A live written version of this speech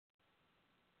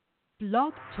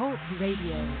Blog Talk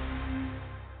Radio.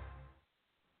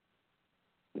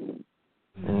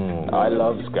 I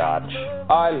love scotch.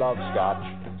 I love scotch.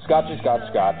 Scotchy, scotch,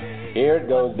 scotch. Here it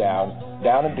goes down,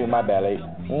 down into my belly.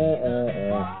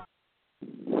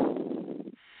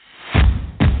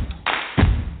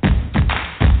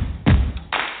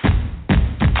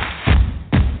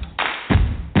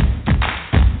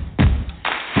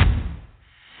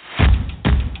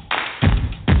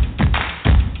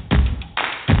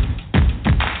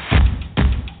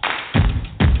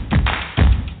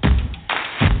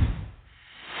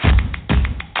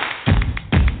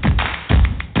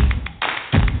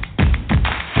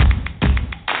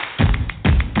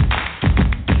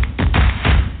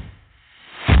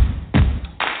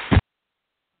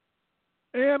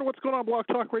 And what's going on, Blog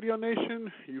Talk Radio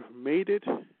Nation? You've made it.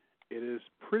 It is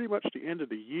pretty much the end of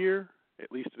the year.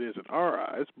 At least it is in our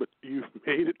eyes, but you've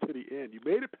made it to the end. You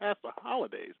made it past the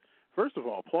holidays. First of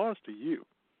all, applause to you.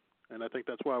 And I think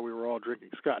that's why we were all drinking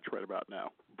scotch right about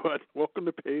now. But welcome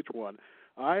to page one.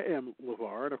 I am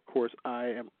Levar, and of course, I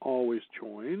am always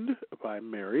joined by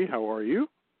Mary. How are you?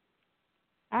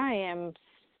 I am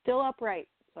still upright,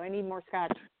 so I need more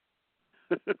scotch.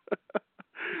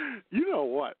 You know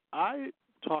what? I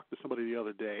talked to somebody the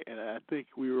other day, and I think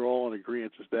we were all in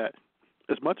agreement is that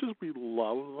as much as we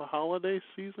love the holiday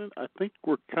season, I think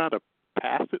we're kind of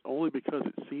past it only because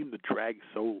it seemed to drag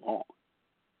so long.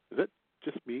 Is that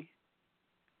just me?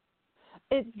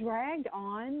 It dragged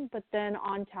on, but then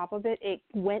on top of it, it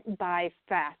went by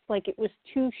fast. Like it was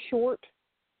too short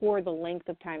for the length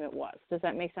of time it was. Does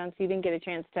that make sense? You didn't get a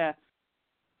chance to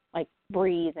like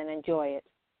breathe and enjoy it.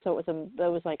 So it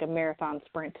was like a marathon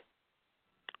sprint.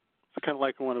 It's kind of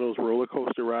like one of those roller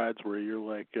coaster rides where you're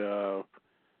like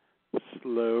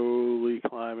slowly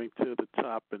climbing to the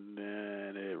top and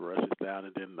then it rushes down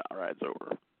and then the ride's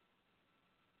over.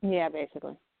 Yeah,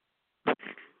 basically.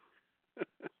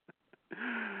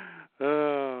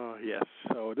 Oh, yes.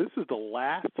 So this is the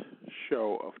last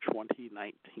show of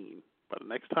 2019. But the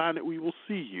next time that we will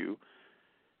see you,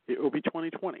 it will be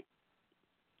 2020.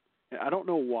 And I don't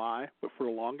know why, but for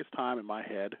the longest time in my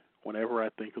head, whenever I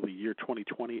think of the year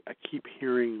 2020, I keep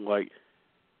hearing, like,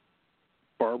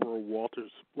 Barbara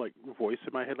Walters' like voice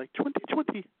in my head, like,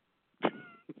 2020. I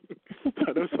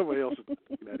know somebody else is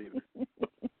thinking that either.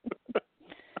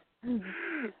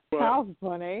 But, how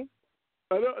funny.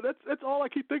 I know, that's all I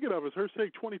keep thinking of is her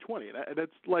saying 2020. And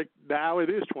that's like, now it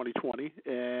is 2020.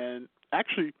 And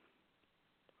actually,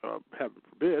 heaven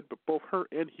forbid, but both her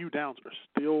and Hugh Downs are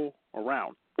still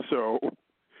around. So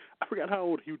I forgot how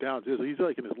old Hugh Downs is. He's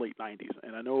like in his late 90s.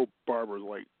 And I know Barbara's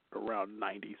like around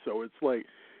 90. So it's like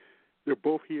they're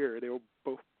both here. They'll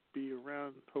both be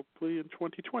around hopefully in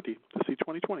 2020 to see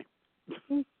 2020.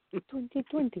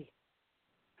 2020.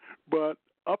 But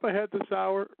up ahead this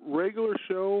hour, regular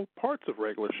show, parts of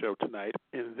regular show tonight,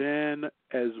 and then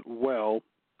as well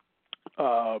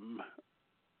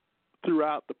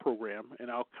throughout the program, and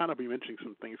I'll kind of be mentioning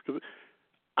some things because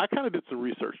I kind of did some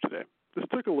research today. This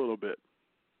took a little bit,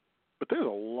 but there's a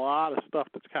lot of stuff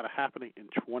that's kind of happening in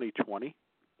 2020.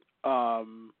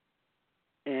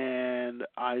 And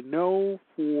I know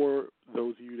for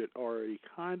those of you that already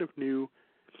kind of knew,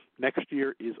 next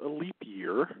year is a leap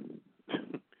year,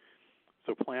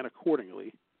 so plan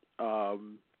accordingly.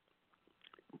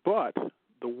 But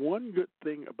the one good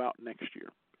thing about next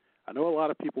year, I know a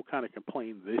lot of people kind of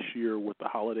complain this year with the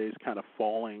holidays kind of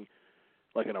falling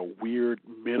like in a weird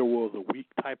middle of the week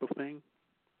type of thing.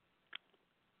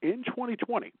 In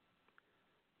 2020,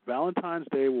 Valentine's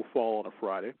Day will fall on a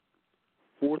Friday.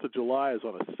 4th of July is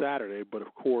on a Saturday, but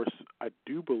of course, I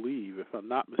do believe, if I'm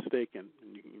not mistaken,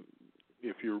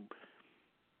 if you're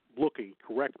looking,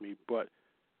 correct me, but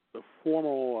the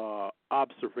formal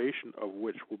observation of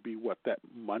which will be, what, that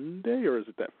Monday, or is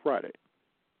it that Friday?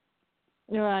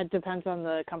 It depends on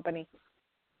the company.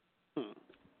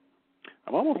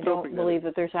 I'm almost I don't believe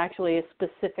that there's actually a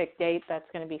specific date that's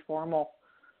going to be formal.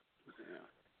 Yeah.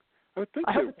 I would think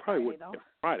it probably would be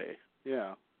Friday.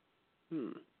 Yeah.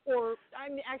 Or, I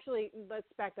mean, actually, let's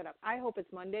back that up. I hope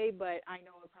it's Monday, but I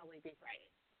know it'll probably be Friday.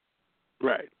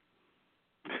 Right.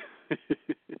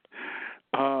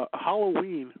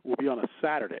 Halloween will be on a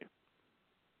Saturday,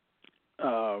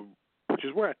 which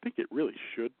is where I think it really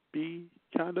should be,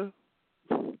 kind of.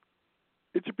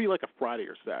 It should be like a Friday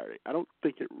or Saturday. I don't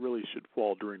think it really should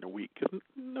fall during the week because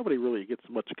nobody really gets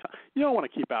much. You don't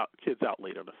want to keep kids out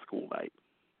late on a school night.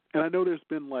 And I know there's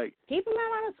been like... Keep them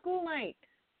out on a school night.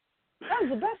 That was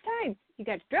the best time. You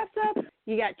got dressed up,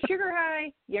 you got sugar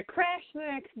high, you crashed the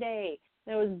next day.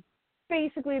 That was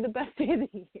basically the best day of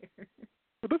the year.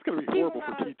 But that's going to be horrible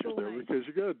for teachers, though, because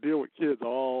you're going to deal with kids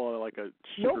all like a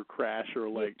sugar crash or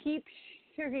like. You keep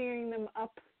sugaring them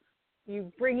up.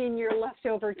 You bring in your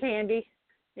leftover candy.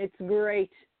 It's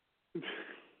great.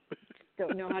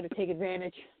 Don't know how to take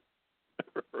advantage.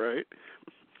 Right.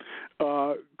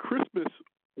 Christmas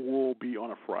will be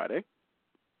on a Friday,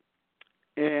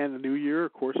 and the New Year,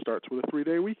 of course, starts with a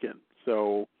 3-day weekend.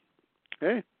 So,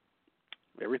 hey,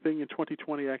 everything in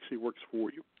 2020 actually works for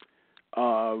you.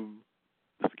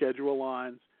 The schedule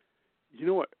aligns. You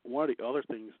know what? One of the other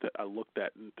things that I looked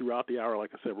at, and throughout the hour,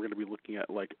 like I said, we're going to be looking at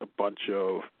like a bunch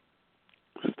of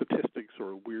statistics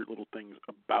or weird little things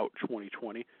about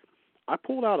 2020. I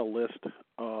pulled out a list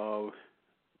of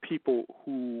people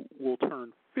who will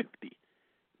turn 50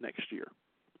 next year.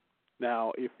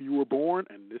 Now, if you were born,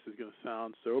 and this is going to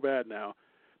sound so bad now,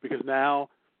 because now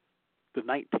the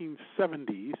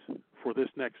 1970s for this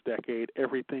next decade,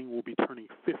 everything will be turning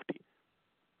 50.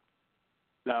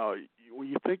 Now, when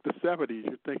you think the 70s,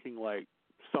 you're thinking like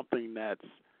something that's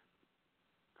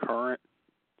current,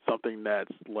 something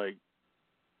that's like,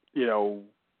 you know,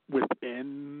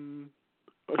 within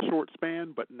a short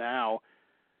span. But now,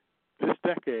 this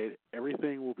decade,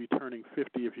 everything will be turning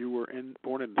 50 if you were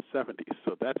born in the 70s.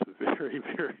 So that's very,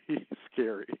 very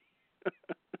scary.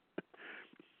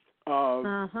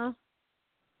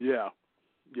 Yeah.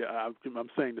 Yeah, I'm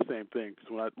saying the same thing. Because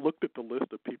when I looked at the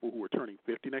list of people who are turning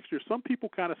 50 next year, some people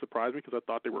kind of surprised me because I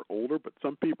thought they were older, but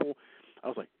some people, I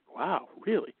was like, wow,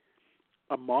 really?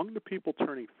 Among the people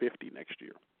turning 50 next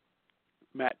year,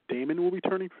 Matt Damon will be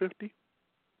turning 50.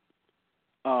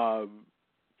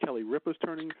 Kelly Ripa's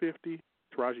turning 50.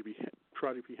 Taraji P.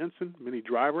 Henson, Minnie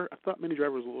Driver. I thought Minnie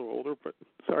Driver was a little older, but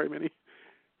sorry, Minnie.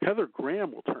 Heather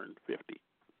Graham will turn 50.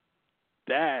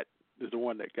 That is the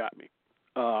one that got me.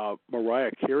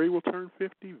 Mariah Carey will turn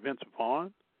 50. Vince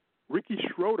Vaughn. Ricky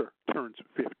Schroeder turns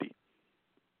 50.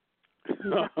 He's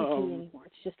not 50 anymore.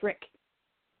 It's just Rick.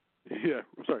 Yeah,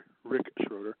 I'm sorry, Rick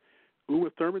Schroeder. Uma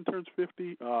Thurman turns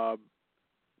 50.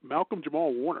 Malcolm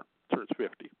Jamal Warner turns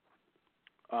 50.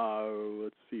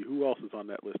 Let's see, who else is on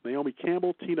that list? Naomi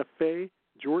Campbell, Tina Fey,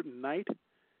 Jordan Knight,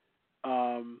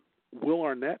 Will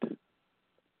Arnett,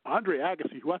 Andre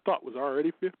Agassi, who I thought was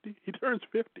already 50. He turns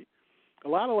 50. A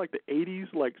lot of like the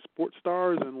 80s, like sports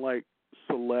stars and like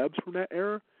celebs from that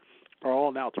era are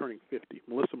all now turning 50.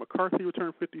 Melissa McCarthy will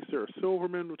turn 50. Sarah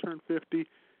Silverman will turn 50.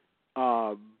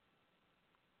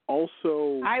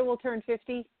 Also, I will turn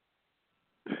 50.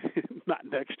 Not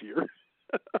next year.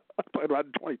 I'm talking about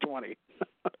in 2020.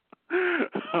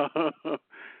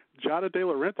 Jada De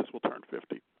Laurentiis will turn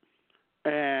 50.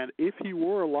 And if he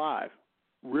were alive,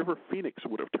 River Phoenix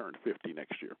would have turned 50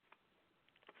 next year.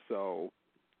 So,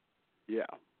 yeah,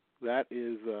 that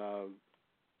is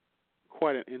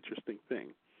quite an interesting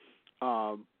thing.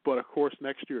 But, of course,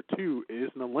 next year, too, is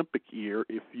an Olympic year.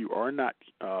 If you are not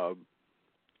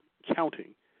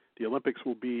counting, the Olympics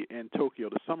will be in Tokyo,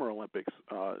 the Summer Olympics,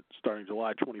 starting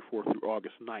July 24th through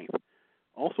August 9th.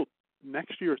 Also,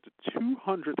 next year is the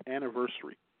 200th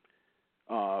anniversary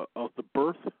of the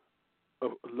birth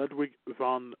of Ludwig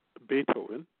van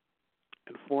Beethoven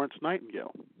and Florence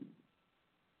Nightingale.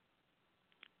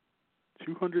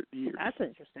 200 years. That's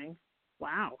interesting.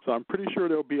 Wow. So I'm pretty sure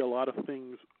there'll be a lot of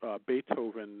things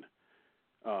Beethoven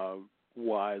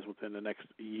wise within the next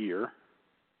year.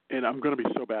 And I'm going to be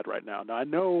so bad right now. Now, I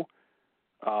know,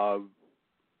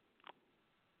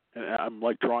 and I'm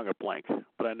like drawing a blank,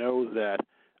 but I know that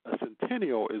a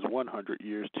centennial is 100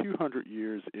 years. 200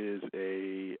 years is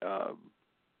a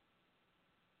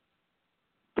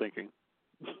thinking.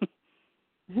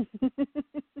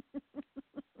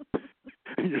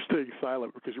 You're staying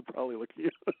silent because you're probably looking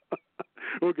at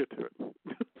We'll get to it.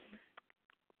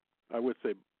 I would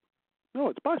say, no,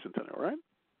 it's bicentennial, right?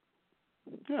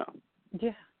 Yeah.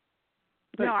 Yeah.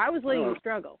 No, I was letting you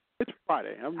struggle. It's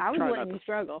Friday. I was letting you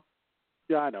struggle.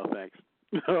 Yeah, I know. Thanks.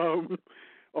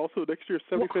 Also, next year's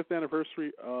 75th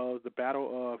anniversary of the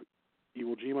Battle of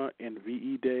Iwo Jima and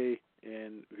VE Day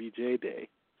and VJ Day.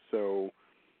 So,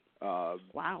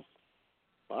 wow,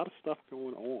 a lot of stuff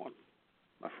going on,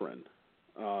 my friend.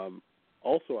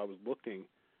 Also, I was looking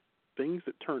things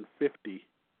that turn 50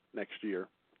 next year.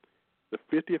 The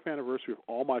 50th anniversary of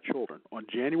All My Children on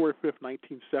January 5th,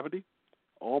 1970.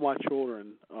 All My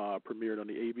Children premiered on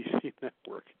the ABC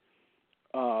network.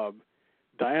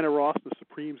 Diana Ross and the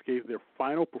Supremes gave their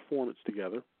final performance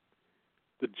together.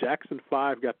 The Jackson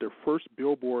 5 got their first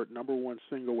Billboard #1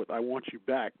 single with I Want You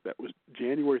Back. That was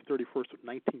January 31st of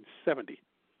 1970.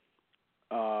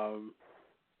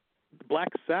 Black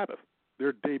Sabbath,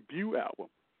 their debut album,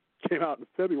 came out in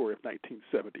February of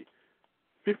 1970.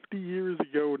 50 years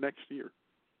ago next year.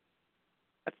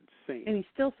 That's insane. And he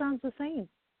still sounds the same.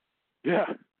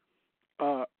 Yeah.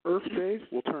 Earth Day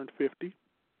will turn 50.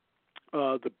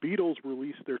 The Beatles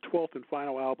released their 12th and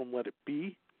final album, Let It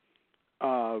Be.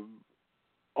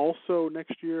 Also,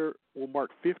 next year will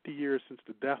mark 50 years since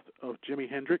the death of Jimi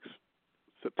Hendrix,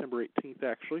 September 18th,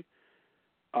 actually.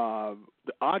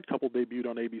 The Odd Couple debuted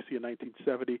on ABC in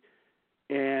 1970,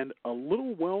 and a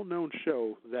little well-known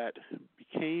show that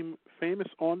became famous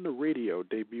on the radio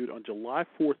debuted on July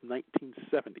 4th,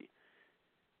 1970.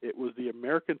 It was the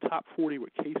American Top 40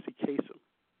 with Casey Kasem.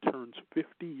 Turns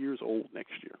 50 years old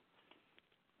next year.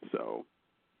 So,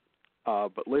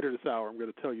 but later this hour, I'm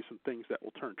going to tell you some things that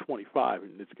will turn 25,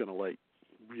 and it's going to,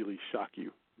 really shock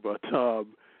you. But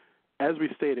as we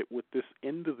stated, with this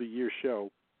end-of-the-year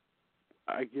show,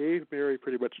 I gave Mary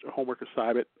pretty much a homework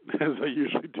assignment, as I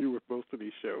usually do with most of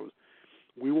these shows.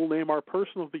 We will name our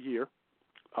person of the year,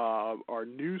 our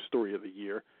news story of the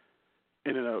year,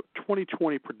 and in a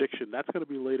 2020 prediction. That's going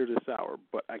to be later this hour.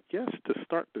 But I guess to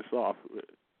start this off,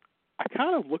 I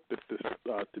kind of looked at this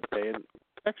today, and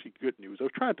it's actually good news. I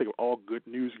was trying to think of all good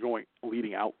news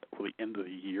leading out for the end of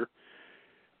the year.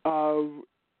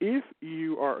 If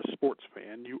you are a sports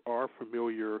fan, you are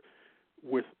familiar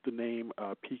with the name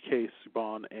P.K.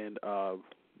 Subban and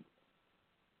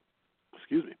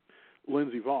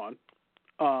Lindsey Vonn.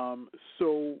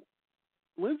 So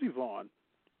Lindsey Vonn,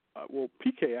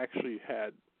 P.K. actually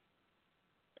had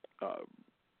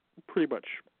pretty much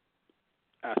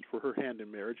asked for her hand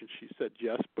in marriage, and she said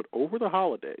yes. But over the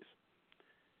holidays,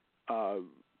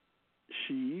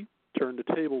 she turned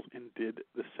the tables and did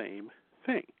the same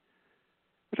thing,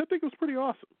 which I think was pretty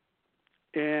awesome.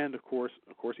 And of course,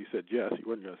 he said yes. He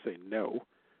wasn't going to say no.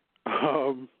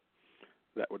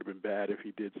 That would have been bad if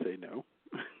he did say no.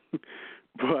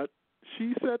 But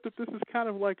she said that this is kind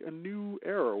of like a new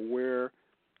era where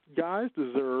guys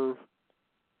deserve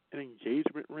an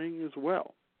engagement ring as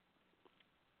well.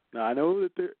 Now, I know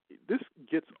that this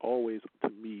gets always, to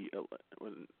me,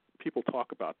 when people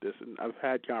talk about this, and I've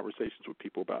had conversations with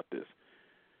people about this,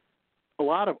 a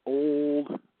lot of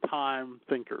old-time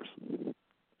thinkers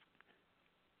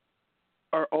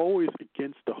are always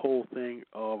against the whole thing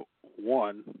of,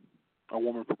 one, a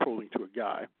woman proposing to a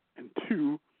guy, and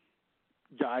two,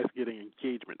 guys getting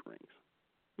engagement rings.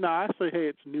 Now, I say, hey,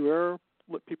 it's a new era.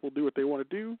 Let people do what they want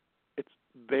to do. It's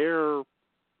their,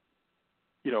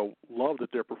 love that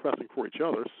they're professing for each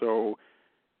other. So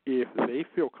if they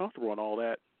feel comfortable in all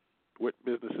that, what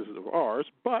business is it of ours?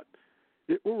 But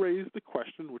it will raise the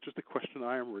question, which is the question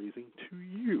I am raising to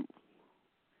you.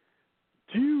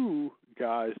 Do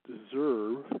guys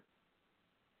deserve,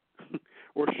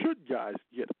 or should guys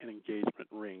get an engagement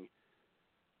ring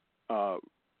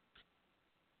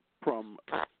from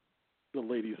the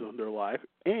ladies in their life?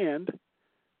 And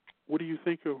what do you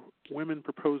think of women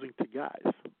proposing to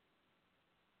guys?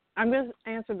 I'm going to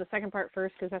answer the second part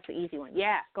first because that's the easy one.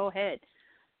 Yeah, go ahead.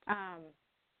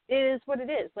 It is what it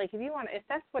is. If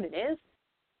that's what it is,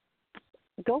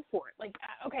 go for it.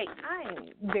 Okay, I'm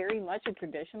very much a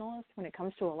traditionalist when it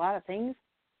comes to a lot of things,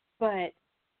 but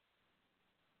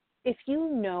if you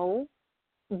know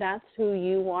that's who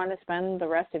you want to spend the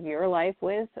rest of your life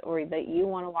with, or that you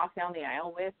want to walk down the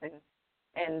aisle with,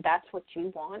 and that's what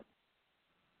you want,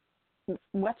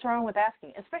 what's wrong with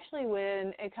asking? Especially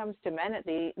when it comes to men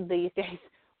these days,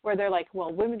 where they're like,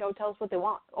 well, women don't tell us what they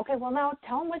want. Okay, well, now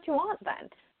tell them what you want then.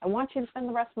 I want you to spend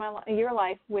the rest of your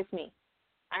life with me.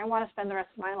 I want to spend the rest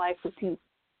of my life with you.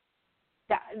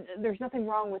 There's nothing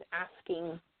wrong with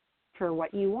asking for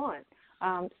what you want.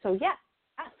 So, yeah,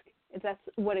 ask. If that's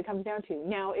what it comes down to.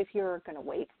 Now, if you're going to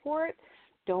wait for it,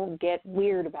 don't get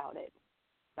weird about it.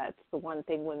 That's the one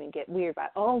thing women get weird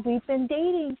about. Oh, we've been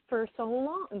dating for so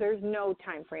long. There's no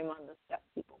time frame on this stuff,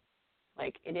 people.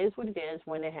 It is what it is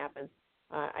when it happens.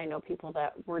 I know people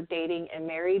that were dating and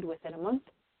married within a month,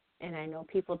 and I know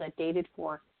people that dated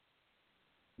for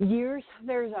years.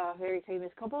 There's a very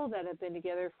famous couple that have been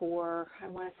together for, I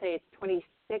want to say it's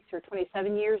 26 or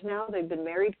 27 years now. They've been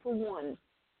married for one.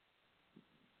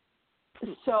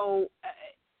 So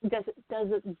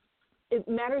it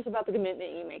matters about the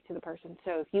commitment you make to the person.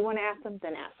 So if you want to ask them,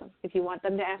 then ask them. If you want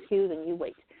them to ask you, then you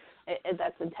wait.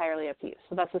 That's entirely up to you.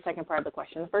 So that's the second part of the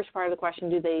question. The first part of the question,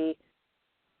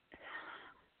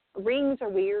 rings are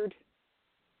weird.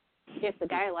 If the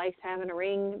guy likes having a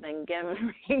ring, then give him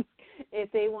a ring.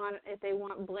 If they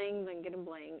want bling, then get them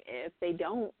bling. If they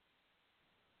don't,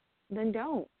 then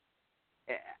don't.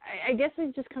 I guess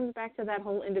it just comes back to that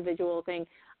whole individual thing.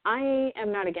 I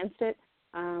am not against it.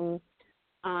 I'm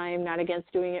not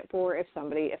against doing it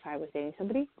if I was dating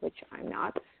somebody, which I'm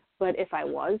not, but if I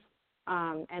was,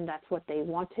 and that's what they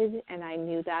wanted, and I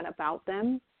knew that about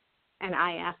them, and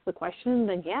I asked the question,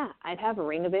 then yeah, I'd have a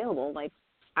ring available.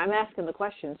 I'm asking the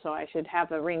question, so I should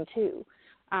have a ring too.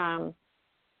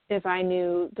 If I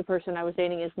knew the person I was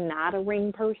dating is not a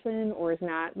ring person or is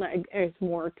not, like, is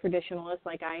more traditionalist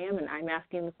like I am, and I'm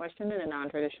asking the question in a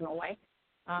non-traditional way,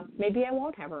 maybe I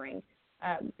won't have a ring.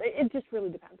 It just really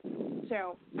depends.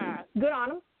 So good on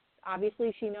them.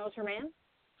 Obviously, she knows her man.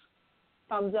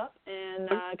 Thumbs up, and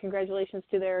congratulations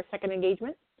to their second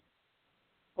engagement.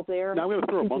 Hope they are. Now I'm going to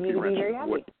throw a monkey wrench.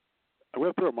 I'm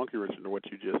going to throw a monkey wrench into what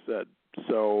you just said.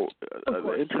 So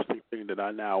the interesting thing that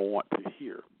I now want to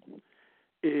hear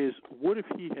is, what if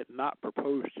he had not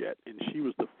proposed yet and she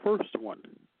was the first one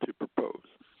to propose?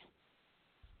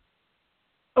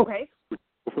 Okay. Would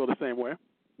you feel the same way?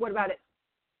 What about it?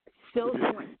 Still the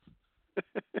same way.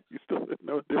 You still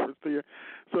no difference to you?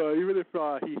 So even if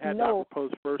he had not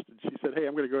proposed first and she said, hey,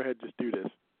 I'm going to go ahead and just do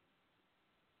this.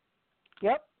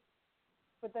 Yep.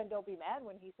 But then don't be mad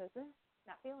when he says,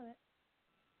 not feeling it.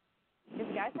 Because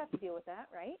the guys have to deal with that,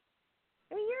 right?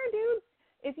 I mean, you're a dude.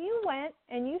 If you went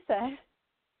and you said,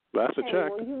 that's a hey,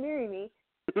 check. will you marry me?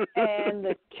 And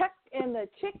the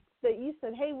chick that you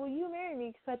said, hey, will you marry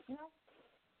me? Said,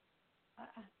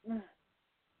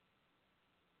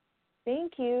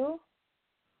 thank you.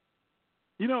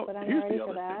 You know, but I'm here's ready the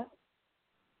other for that.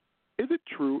 Thing. Is it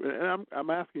true? And I'm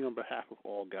asking on behalf of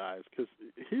all guys, because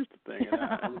here's the thing. And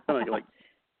I'm kind of like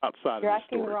outside You're of the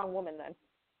asking story. the wrong woman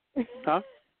then. Huh?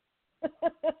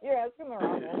 You're asking the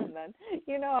wrong woman then.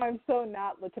 You know I'm so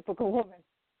not the typical woman.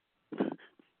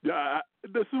 Yeah,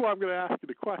 this is why I'm going to ask you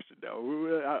the question,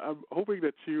 though. I'm hoping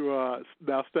that you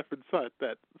now step inside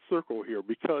that circle here,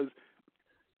 because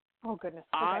oh goodness,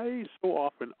 okay. I so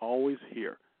often always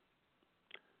hear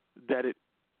that it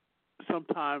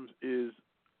sometimes is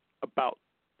about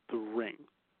the ring.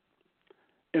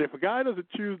 And if a guy doesn't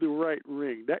choose the right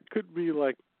ring, that could be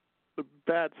like a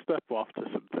bad step off to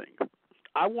some things.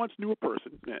 I once knew a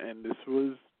person, and this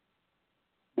was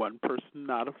one person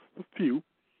out of a few.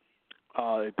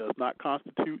 It does not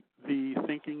constitute the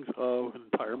thinkings of an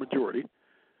entire majority.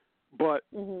 But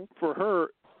for her,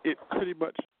 it pretty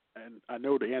much, and I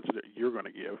know the answer that you're going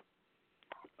to give,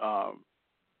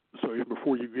 so even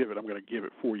before you give it, I'm going to give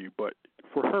it for you. But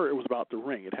for her, it was about the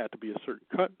ring. It had to be a certain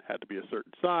cut, had to be a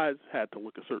certain size, had to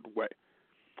look a certain way.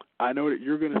 I know that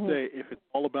you're going to say, if it's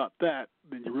all about that,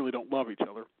 then you really don't love each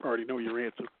other. I already know your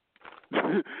answer.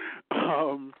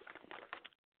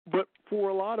 But for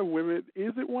a lot of women,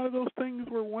 is it one of those things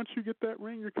where once you get that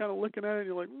ring, you're kind of looking at it and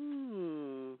you're like,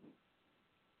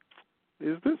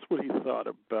 is this what he thought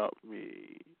about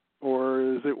me? Or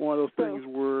is it one of those things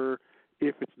where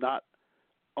if it's not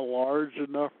a large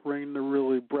enough ring to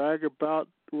really brag about,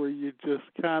 where you just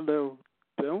kind of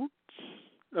don't?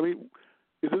 I mean,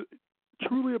 is it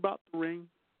truly about the ring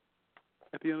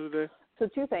at the end of the day? So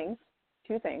two things.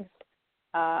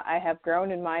 I have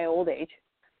grown in my old age,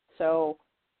 so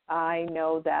I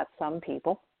know that some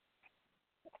people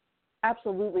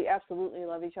absolutely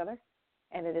love each other,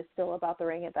 and it is still about the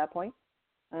ring at that point.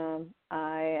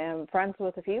 I am friends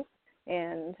with a few,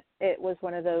 and it was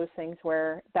one of those things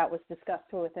where that was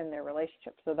discussed within their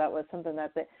relationship. So that was something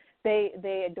that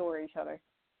they adore each other,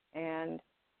 and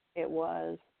it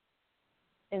was,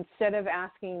 instead of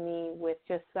asking me with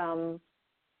just some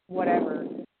whatever,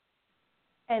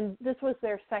 and this was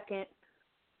their second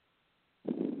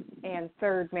and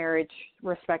third marriage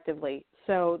respectively.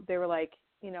 So they were like,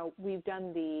 we've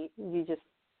done you just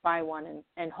buy one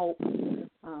and hope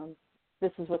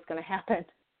this is what's going to happen.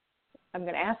 I'm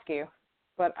going to ask you,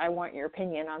 but I want your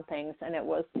opinion on things. And it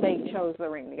was, they chose the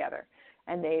ring together,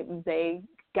 and they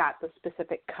got the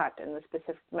specific cut and the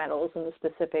specific metals and the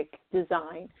specific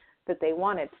design that they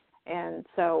wanted. And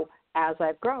so as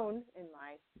I've grown in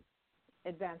my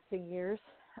advancing years,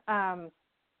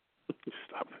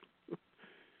 Stop it.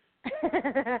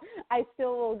 I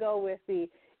still will go with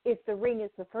if the ring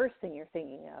is the first thing you're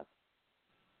thinking of,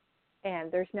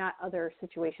 and there's not other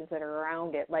situations that are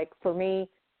around it. Like for me,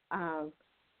 I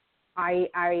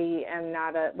am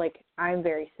not I'm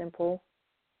very simple.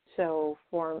 So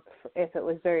if it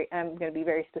was I'm going to be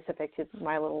very specific to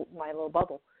my little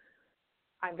bubble.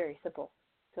 I'm very simple.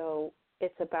 So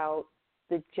it's about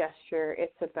the gesture.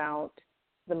 It's about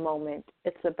the moment.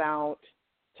 It's about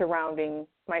surrounding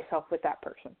myself with that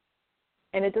person.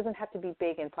 And it doesn't have to be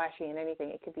big and flashy and anything.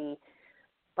 It could be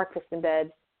breakfast in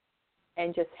bed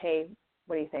and just, hey,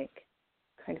 what do you think,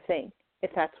 kind of thing,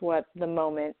 if that's what the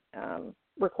moment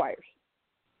requires.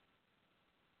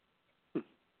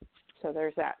 So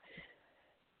there's that.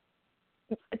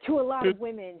 To a lot of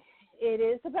women, it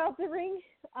is about the ring,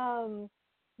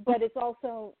 but it's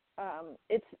also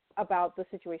it's about the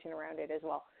situation around it as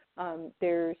well.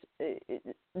 There's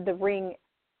the ring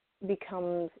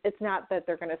becomes, it's not that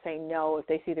they're going to say no if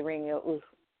they see the ring. Oof.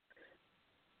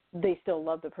 They still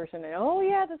love the person and, oh,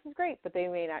 yeah, this is great, but they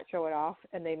may not show it off,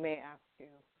 and they may ask to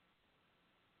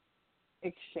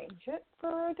exchange it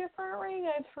for a different ring.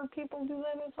 I've heard people do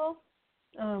that as well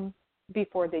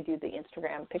before they do the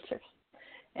Instagram pictures.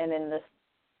 And in this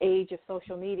age of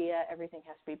social media, everything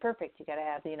has to be perfect. You got to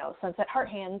have, sunset heart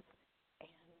hands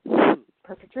and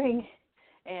perfect ring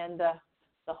and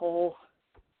the whole,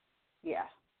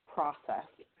 process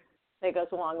that goes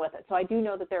along with it. So I do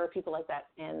know that there are people like that,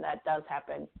 and that does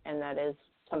happen, and that is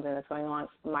something that's going on.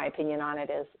 My opinion on it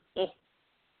is,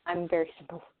 I'm very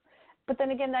simple. But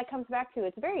then again, that comes back to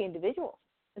it's very individual.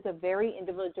 It's a very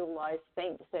individualized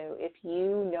thing. So if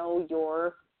you know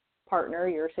your partner,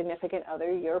 your significant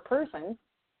other, your person,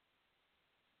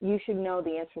 you should know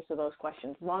the answers to those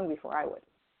questions long before I would.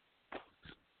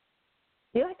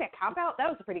 Do you like that cop-out? That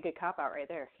was a pretty good cop-out right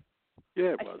there.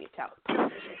 Yeah, it I was. should be a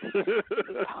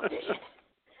politician.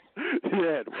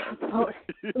 Yeah, it was.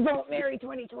 Vote Mary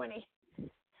 2020.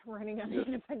 Running on the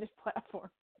independent platform.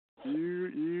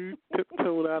 You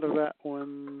tiptoed out of that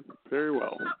one very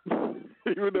well.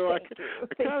 Even though I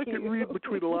kind of can read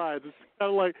between the lines. It's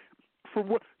kind of like,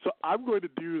 so I'm going to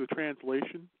do the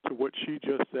translation to what she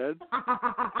just said.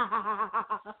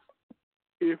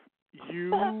 If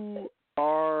you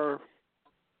are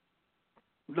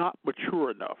not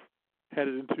mature enough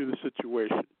headed into the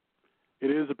situation, it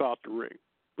is about the ring.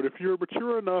 But if you're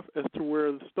mature enough as to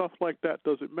where stuff like that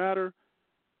doesn't matter,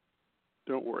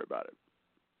 don't worry about it.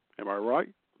 Am I right?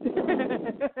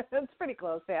 That's pretty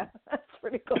close, yeah. That's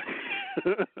pretty close.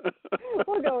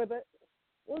 We'll go with it.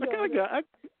 I kind of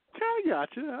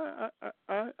got you.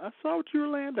 I saw what you were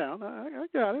laying down. I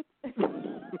got it.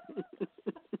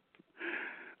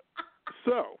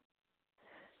 So,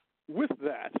 with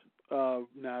that,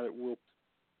 now that we'll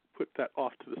put that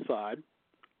off to the side,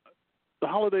 the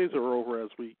holidays are over, as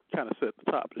we kind of said at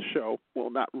the top of the show. Well,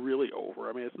 not really over.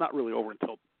 I mean, it's not really over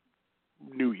until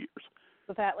New Year's.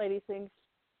 The fat lady things?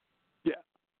 Yeah.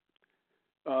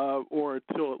 Or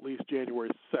until at least January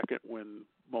 2nd, when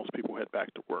most people head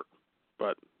back to work.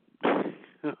 But,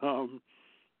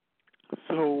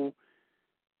 so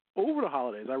over the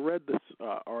holidays, I read this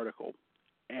article,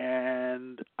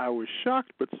 and I was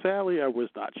shocked, but sadly I was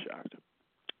not shocked.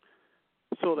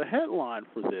 So the headline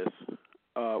for this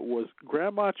was,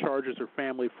 Grandma charges her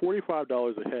family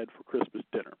 $45 a head for Christmas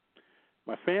dinner.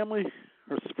 My family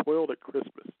are spoiled at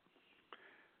Christmas.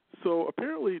 So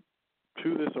apparently,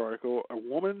 to this article, a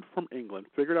woman from England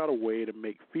figured out a way to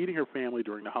make feeding her family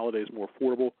during the holidays more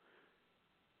affordable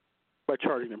by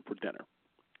charging them for dinner.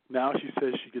 Now she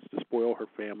says she gets to spoil her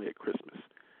family at Christmas.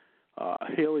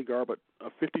 Haley Garbutt, a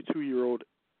 52-year-old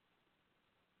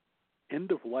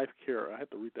end-of-life carer. I had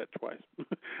to read that twice.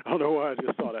 I don't know why I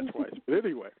just saw that twice. But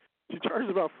anyway, she charges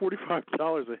about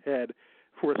 $45 a head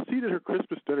for a seat at her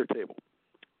Christmas dinner table.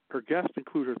 Her guests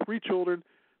include her 3 children,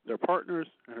 their partners,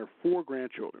 and her 4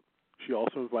 grandchildren. She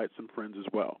also invites some friends as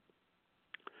well.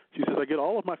 She says, I get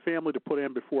all of my family to put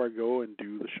in before I go and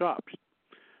do the shops.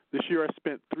 This year I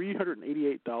spent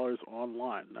 $388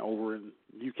 online. Now over in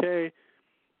the UK,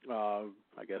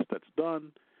 I guess that's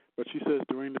done. But she says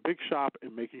doing the big shop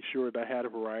and making sure that I had a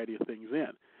variety of things in.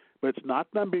 But it's not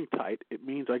that I'm being tight. It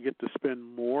means I get to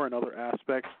spend more in other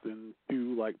aspects than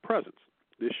do like presents.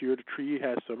 This year the tree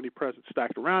has so many presents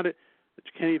stacked around it that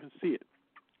you can't even see it.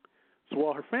 So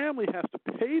while her family has to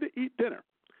pay to eat dinner,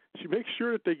 she makes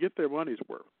sure that they get their money's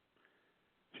worth.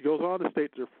 She goes on to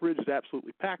state that her fridge is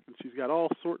absolutely packed, and she's got all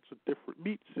sorts of different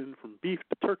meats in, from beef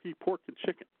to turkey, pork, and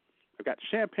chicken. I've got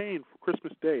champagne for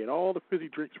Christmas Day and all the fizzy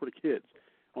drinks for the kids.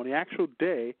 On the actual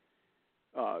day,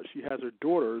 she has her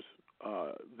daughters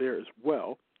there as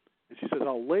well, and she says,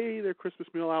 I'll lay their Christmas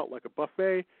meal out like a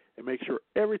buffet and make sure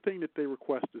everything that they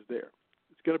request is there.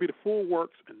 It's going to be the full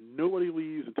works, and nobody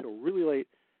leaves until really late.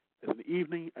 And in the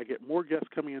evening, I get more guests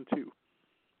coming in, too.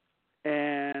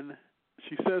 And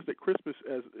she says that Christmas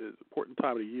is an important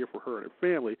time of the year for her and her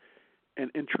family. And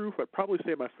in truth, I'd probably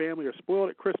say my family are spoiled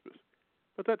at Christmas.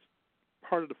 But that's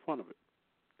part of the fun of it.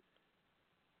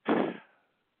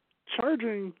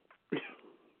 Charging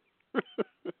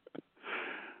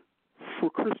for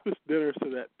Christmas dinner so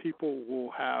that people will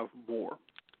have more.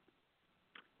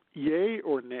 Yay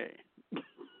or nay?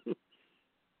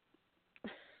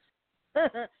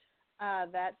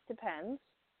 That depends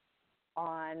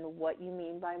on what you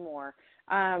mean by more.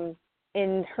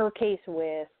 In her case,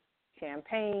 with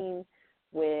champagne,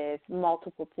 with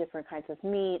multiple different kinds of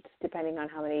meats, depending on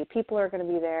how many people are going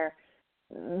to be there,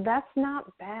 that's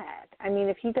not bad. I mean,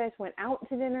 if you guys went out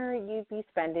to dinner, you'd be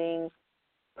spending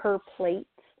per plate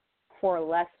for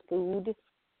less food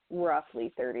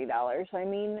roughly $30. I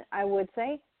mean, I would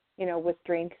say, with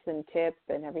drinks and tip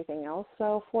and everything else.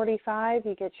 So $45,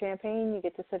 you get champagne, you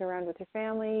get to sit around with your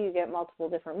family, you get multiple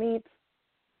different meats.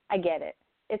 I get it.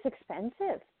 It's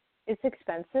expensive. It's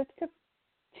expensive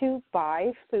to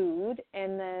buy food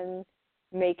and then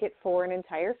make it for an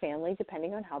entire family,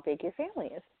 depending on how big your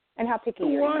family is and how picky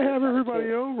you're. Why have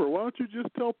everybody over? Why don't you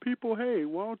just tell people, hey,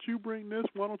 why don't you bring this?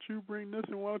 Why don't you bring this?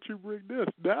 And why don't you bring this?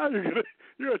 Now you're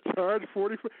gonna charge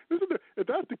 $40. If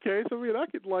that's the case, I mean, I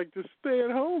could just stay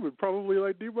at home and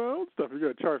probably do my own stuff. You're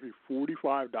gonna charge me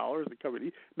 $45 to come and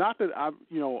eat. Not that I'm,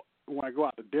 when I go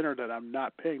out to dinner, that I'm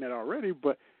not paying that already,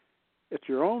 but it's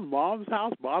your own mom's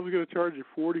house. Mom's gonna charge you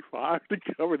 $45 to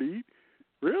come and eat.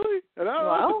 Really?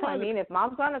 I mean, if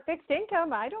mom's on a fixed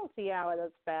income, I don't see how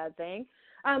that's a bad thing.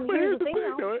 Here's the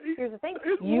thing, though. Here's the thing.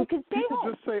 You can stay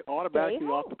home. Just say automatically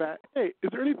off the bat, hey, is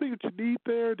there anything that you need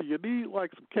there? Do you need,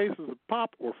 some cases of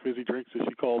pop or fizzy drinks, as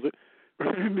she calls it?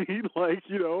 Or do you need,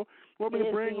 want me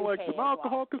to bring, some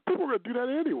alcohol? Because people are going to do that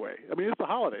anyway. I mean, it's the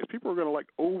holidays. People are going to,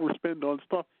 overspend on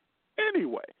stuff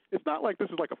anyway. It's not like this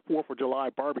is like a 4th of July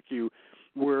barbecue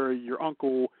where your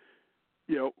uncle,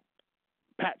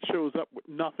 Pat shows up with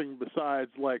nothing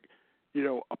besides, a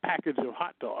package of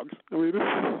hot dogs. I mean, this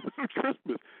is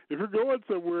Christmas. If you're going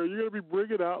somewhere, you're going to be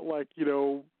bringing out,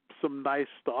 some nice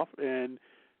stuff. And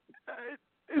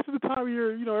it's the time of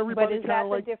year, everybody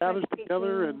kind of, gathers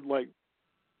together and,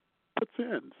 puts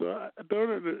in. So I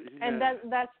don't know. Yeah. And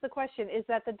that's the question. Is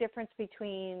that the difference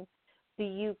between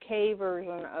the UK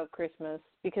version of Christmas,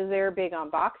 because they're big on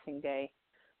Boxing Day,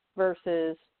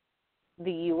 versus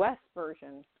the US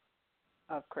version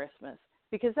of Christmas?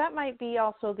 Because that might be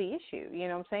also the issue, you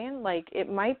know what I'm saying? It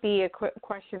might be a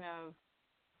question of,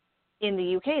 in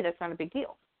the UK, that's not a big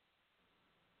deal.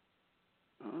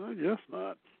 I guess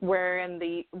not. Where in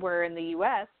the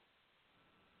US,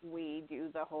 we do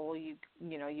the whole, you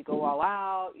go all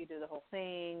out, you do the whole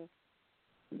thing,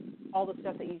 all the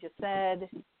stuff that you just said,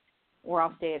 or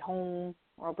I'll stay at home,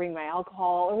 or I'll bring my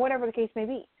alcohol, or whatever the case may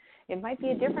be. It might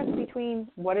be a difference between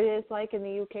what it is like in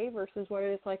the UK versus what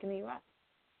it is like in the US.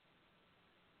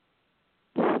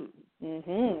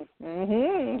 No.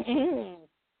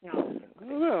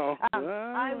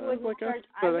 I wouldn't charge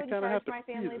my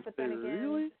family, but then again,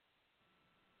 really?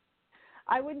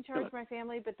 I wouldn't charge my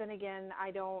family, but then again, I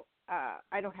don't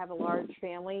have a large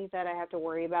family that I have to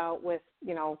worry about with,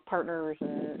 partners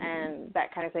and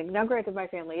that kind of thing. Now, granted, my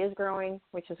family is growing,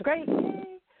 which is great,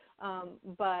 yay!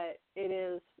 But it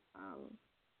is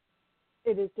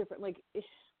different.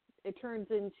 It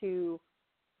turns into,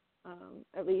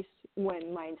 at least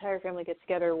when my entire family gets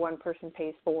together, one person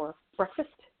pays for breakfast,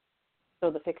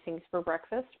 so the fixings for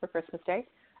breakfast for Christmas Day.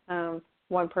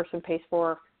 One person pays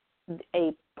for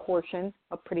a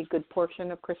pretty good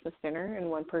portion of Christmas dinner, and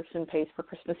one person pays for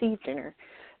Christmas Eve dinner.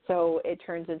 So it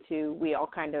turns into, we all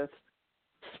kind of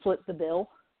split the bill.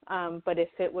 But if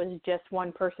it was just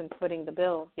one person footing the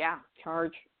bill, yeah,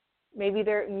 charge. Maybe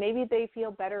they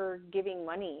feel better giving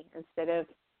money instead of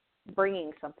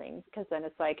bringing something, because then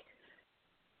it's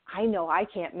I know I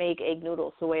can't make egg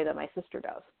noodles the way that my sister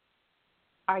does.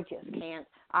 I just can't.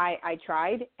 I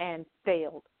tried and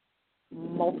failed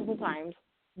multiple times,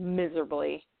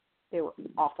 miserably. They were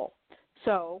awful.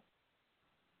 So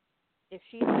if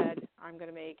she said, I'm going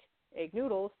to make egg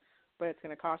noodles, but it's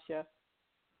going to cost you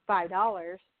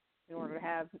 $5 in order to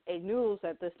have egg noodles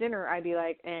at this dinner, I'd be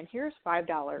like, and here's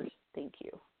 $5. Thank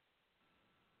you.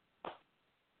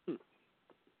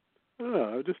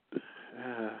 Oh,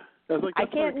 I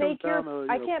can't make your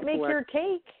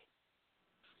cake.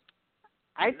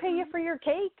 I'd pay you for your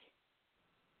cake.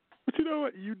 But you know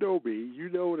what? You know me. You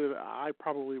know that I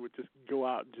probably would just go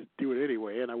out and just do it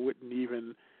anyway, and I wouldn't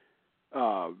even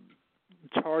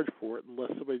charge for it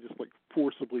unless somebody just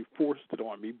forcibly forced it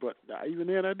on me. But even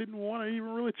then, I didn't want to even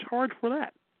really charge for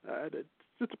that.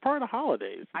 It's a part of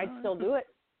holidays. I'd still do it.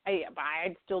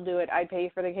 I'd still do it. I'd pay you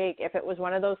for the cake. If it was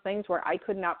one of those things where I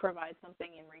could not provide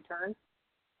something in return,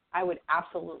 I would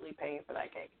absolutely pay you for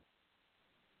that cake.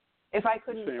 If I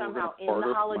couldn't somehow, in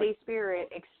the holiday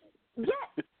spirit, yes,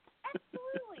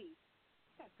 absolutely.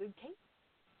 Got good cake.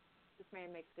 This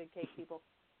man makes good cake, people.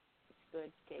 It's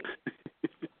good cake.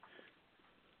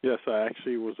 Yes, I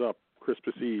actually was up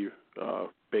Christmas Eve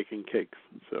baking cakes,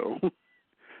 so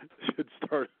should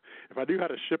start. If I knew how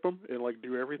to ship them and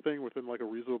do everything within a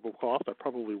reasonable cost, I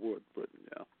probably would. But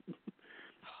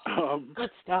yeah.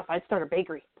 Good stuff. I'd start a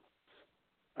bakery.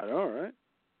 I know, right?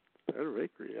 Start a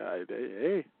bakery.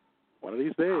 Hey, one of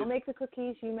these days. I'll make the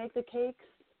cookies. You make the cakes.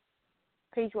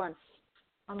 Page 1,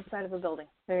 on the side of a building.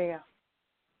 There you go.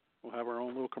 We'll have our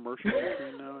own little commercial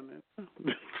between now and then.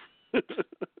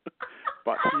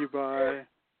 Brought to you by,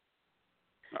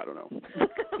 I don't know.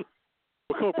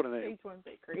 We'll come up with a name. Page One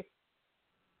Bakery.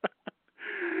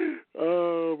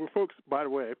 Well, folks, by the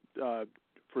way,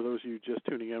 for those of you just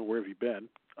tuning in, where have you been?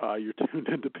 You're tuned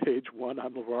into Page One.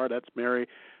 I'm Levar. That's Mary.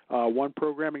 One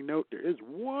programming note, there is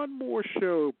one more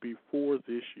show before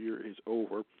this year is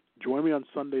over. Join me on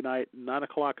Sunday night, 9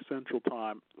 o'clock Central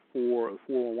Time for the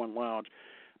 401 Lounge.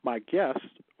 My guest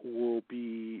will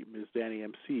be Ms. Danny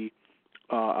MC.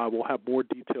 I will have more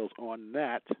details on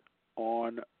that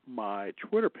on my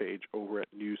Twitter page over at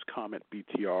News Comment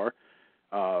BTR.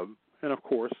 And, of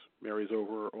course, Mary's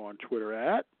over on Twitter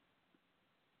at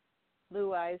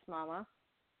Blue Eyes Mama.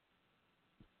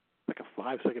 Like a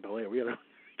 5-second delay. We gotta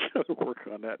work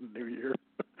on that in the new year.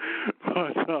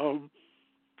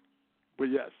 But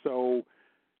yeah, so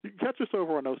you can catch us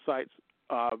over on those sites.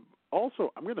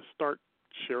 Also, I'm going to start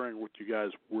sharing with you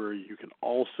guys where you can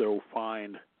also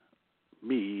find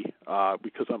me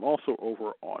because I'm also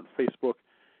over on Facebook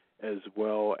as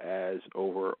well as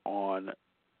over on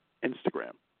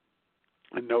Instagram.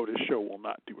 And no, this show will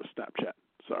not do a Snapchat.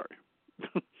 Sorry.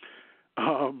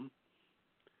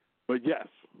 But yes,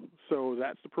 so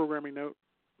that's the programming note.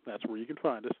 That's where you can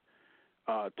find us.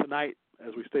 Tonight,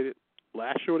 as we stated,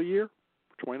 last show of the year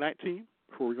for 2019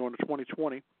 before we go into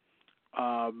 2020.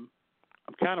 I'm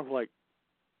kind of like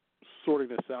sorting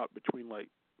this out between like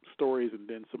stories and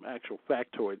then some actual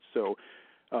factoids. So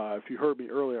if you heard me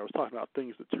earlier, I was talking about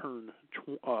things that turn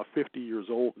 50 years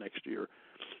old next year.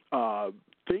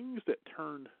 Things that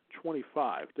turn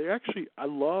 25. They actually, I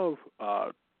love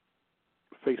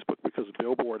Facebook because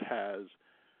Billboard has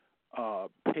a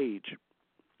page,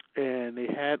 and they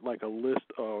had like a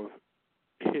list of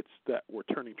hits that were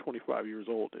turning 25 years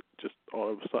old. It just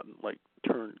all of a sudden like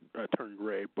turned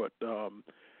gray. But some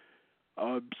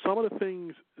of the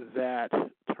things that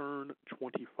turn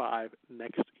 25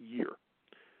 next year.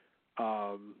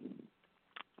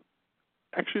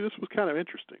 Actually, this was kind of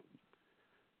interesting.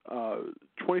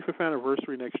 25th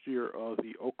anniversary next year of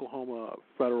the Oklahoma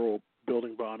federal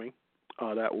building bombing.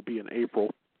 That will be in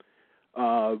April.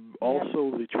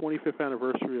 Also, the 25th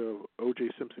anniversary of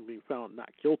O.J. Simpson being found not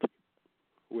guilty,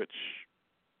 which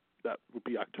that would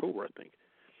be October, I think.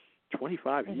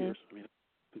 25 years. I mean,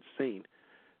 insane.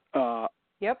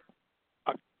 Yep.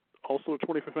 Also, the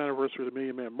 25th anniversary of the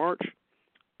Million Man March,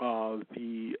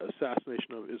 the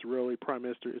assassination of Israeli Prime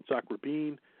Minister Yitzhak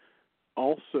Rabin.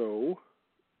 Also,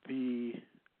 the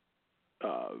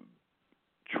 25th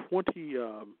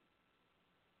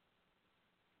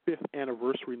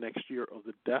anniversary next year of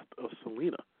the death of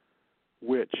Selena,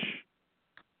 which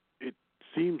it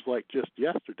seems like just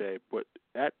yesterday, but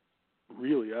that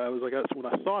really, I was like, when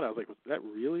I saw it, I was like, was that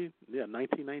really? Yeah,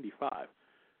 1995.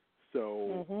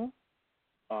 So,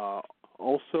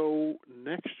 also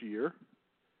next year,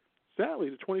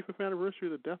 sadly, the 25th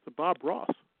anniversary of the death of Bob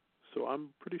Ross. So I'm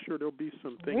pretty sure there'll be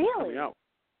some things coming out.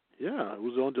 Yeah, it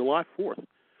was on July 4th,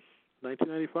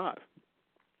 1995.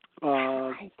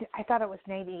 I thought it was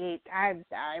 98. I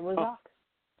was off.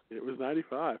 It was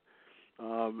 95.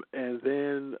 And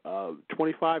then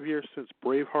 25 years since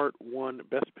Braveheart won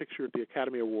Best Picture at the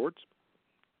Academy Awards.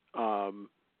 And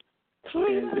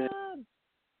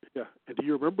do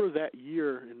you remember that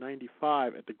year in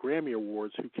 95 at the Grammy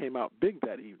Awards who came out big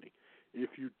that evening?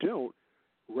 If you don't,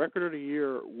 Record of the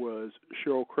Year was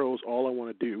Sheryl Crow's All I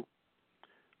Want to Do.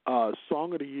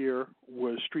 Song of the Year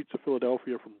was Streets of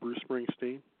Philadelphia from Bruce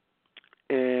Springsteen.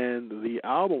 And the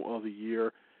Album of the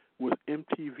Year was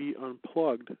MTV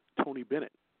Unplugged, Tony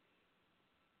Bennett.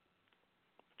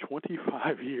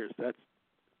 25 years. That's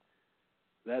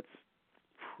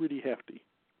pretty hefty.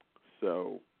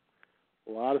 So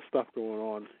a lot of stuff going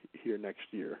on here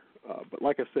next year. But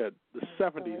like I said, the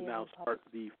 70s now start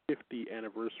the 50th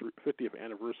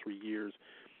anniversary years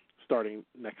starting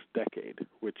next decade,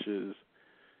 which is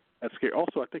that's scary.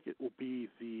 Also, I think it will be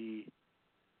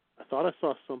I thought I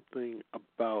saw something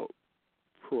about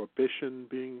Prohibition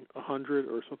being 100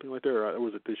 or something like that. Or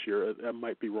was it this year? I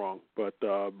might be wrong, but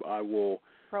I will.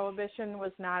 Prohibition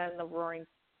was not in the Roaring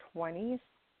 20s.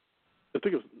 I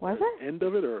think it was it? the end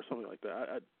of it or something like that.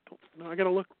 I don't know. I got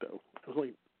to look, though. It was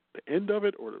like the end of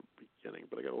it or the beginning,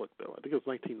 but I got to look, though. I think it was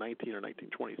 1919 or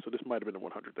 1920, so this might have been the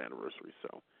 100th anniversary,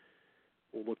 so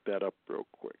we'll look that up real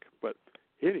quick. But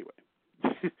anyway,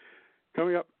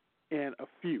 coming up in a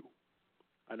few,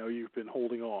 I know you've been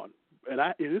holding on, and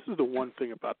this is the one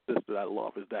thing about this that I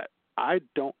love is that I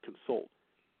don't consult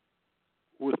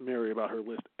with Mary about her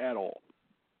list at all.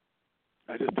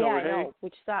 I just tell her, hey. I know,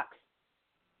 which sucks.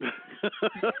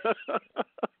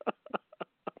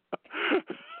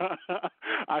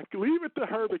 I leave it to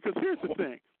her because here's the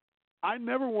thing. I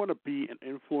never want to be an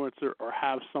influencer or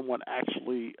have someone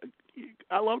actually.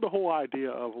 I love the whole idea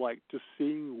of like just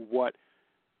seeing what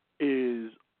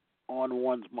is on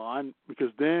one's mind,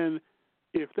 because then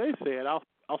if they say it, I'll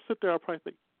sit there. I'll probably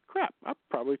think, crap, I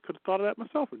probably could have thought of that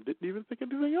myself and didn't even think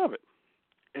anything of it.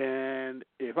 And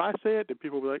if I say it, then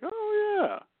people will be like, oh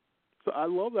yeah. So I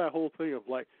love that whole thing of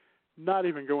like not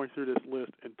even going through this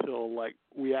list until like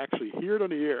we actually hear it on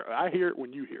the air. I hear it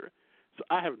when you hear it. So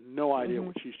I have no idea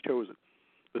what she's chosen.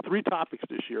 The 3 topics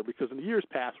this year, because in the years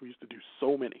past we used to do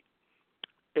so many.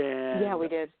 And yeah, we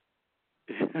did.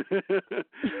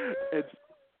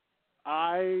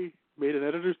 I made an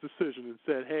editor's decision and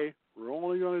said, hey, we're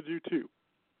only going to do 2.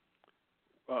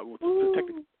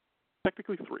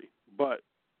 Technically 3, but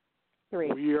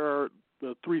 3. we are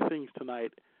the 3 things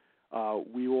tonight.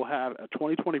 We will have a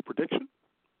 2020 prediction.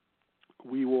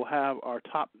 We will have our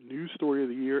top news story of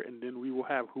the year, and then we will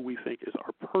have who we think is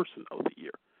our person of the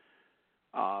year.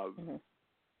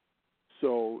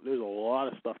 So there's a lot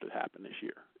of stuff that happened this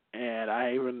year. And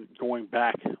I even going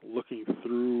back, looking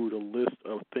through the list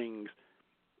of things,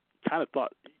 kind of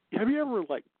thought, have you ever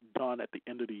like done at the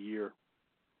end of the year,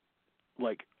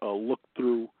 like a look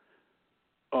through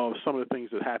of some of the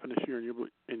things that happened this year,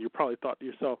 and you probably thought to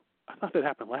yourself, I thought that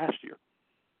happened last year.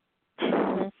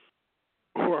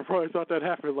 Or I probably thought that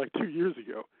happened like 2 years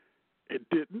ago. It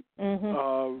didn't.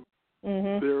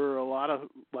 There are a lot of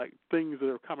like things that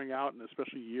are coming out, and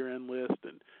especially year-end list.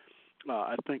 And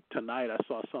I think tonight I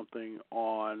saw something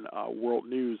on World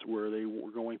News where they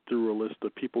were going through a list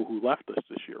of people who left us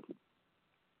this year.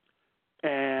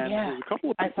 And there's a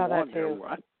couple of people on there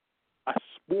where I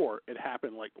swore it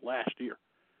happened like last year,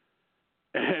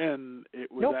 and it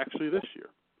was actually this year.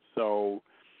 So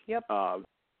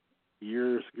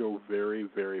years go very,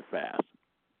 very fast.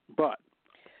 But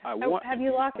have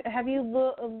you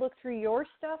looked through your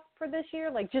stuff for this year,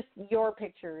 like just your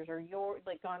pictures or your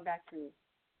like gone back through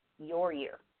your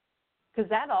year? Because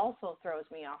that also throws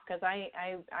me off. Because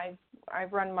I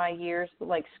run my years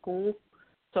like school,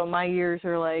 so my years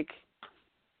are like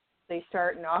they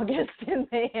start in August and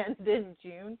they end in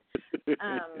June.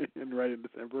 And right in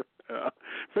December.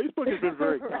 Facebook has been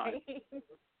very kind.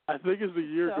 I think as the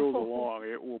year goes along,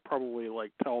 it will probably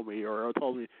like tell me, or it'll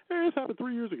tell me, hey, this happened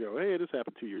 3 years ago. Hey, this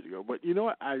happened 2 years ago. But you know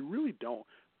what? I really don't,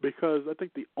 because I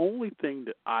think the only thing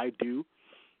that I do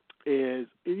is,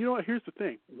 and you know what? Here's the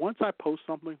thing. Once I post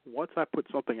something, once I put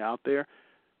something out there,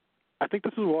 I think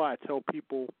this is why I tell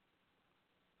people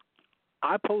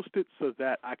I post it so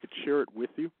that I could share it with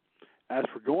you. As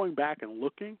for going back and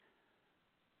looking,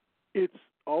 it's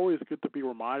always good to be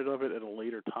reminded of it at a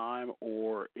later time,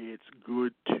 or it's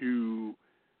good to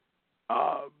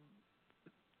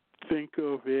think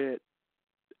of it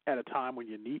at a time when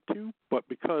you need to. But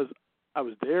because I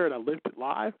was there and I lived it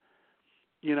live,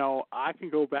 you know, I can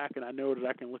go back and I know that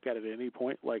I can look at it at any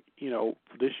point. Like, you know,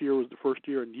 this year was the first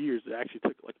year in years that I actually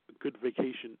took like a good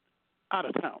vacation out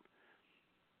of town.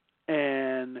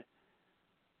 And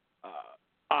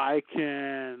I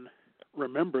can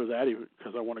remember that, even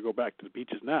because I want to go back to the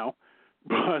beaches now,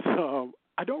 but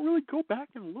I don't really go back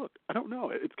and look. I don't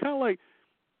know. It's kind of like,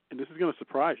 and this is going to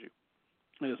surprise you,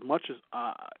 and as much as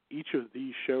each of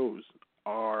these shows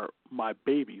are my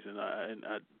babies, and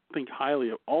I think highly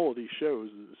of all of these shows,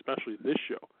 especially this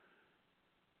show,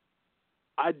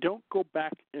 I don't go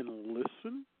back and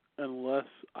listen unless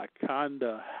I kind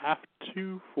of have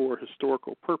to for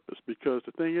historical purpose, because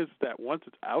the thing is that once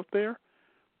it's out there,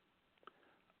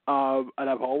 and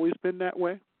I've always been that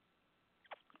way,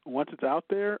 once it's out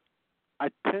there, I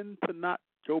tend to not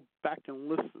go back and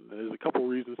listen. There's a couple of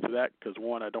reasons to that, because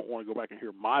one, I don't want to go back and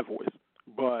hear my voice,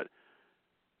 but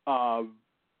I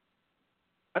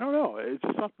don't know. It's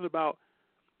just something about,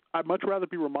 I'd much rather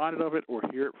be reminded of it or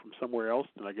hear it from somewhere else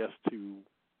than I guess to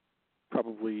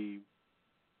probably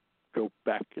go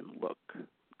back and look.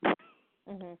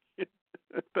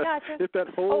 If that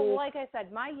whole like I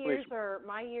said, my years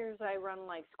I run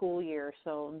like school years.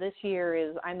 So this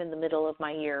year I'm in the middle of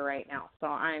my year right now. So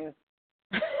I'm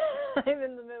I'm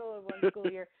in the middle of one school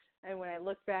year, and when I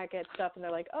look back at stuff and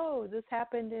they're like, oh, this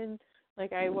happened in,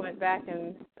 like I went back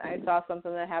and I saw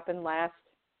something that happened last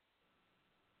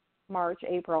March,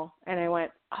 April, and I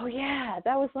went, oh yeah,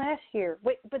 that was last year.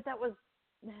 Wait, but that was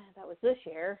this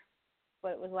year,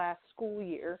 but it was last school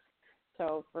year.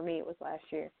 So for me, it was last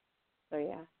year. So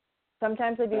yeah,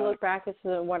 sometimes I do look back. It's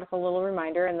a wonderful little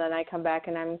reminder, and then I come back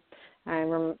and I'm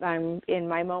in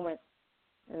my moment,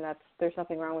 and there's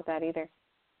nothing wrong with that either.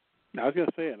 I was gonna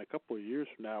say, in a couple of years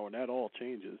from now, when that all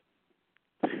changes,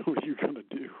 what are you gonna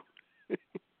do?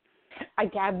 I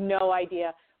have no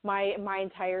idea. My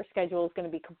entire schedule is going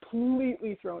to be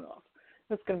completely thrown off.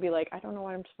 it's going to be like, I don't know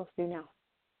what I'm supposed to do now.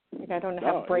 Like, I don't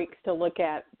have breaks to look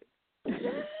at.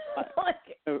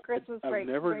 Like Christmas break,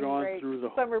 I've never gone break, through the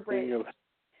summer whole break. thing of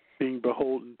being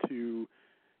beholden to,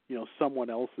 someone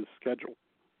else's schedule.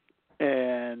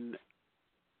 And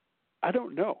I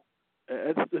don't know.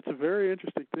 It's a very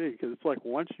interesting thing because it's like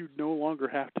once you no longer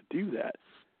have to do that,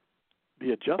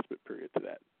 the adjustment period to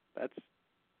that's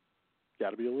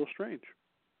got to be a little strange.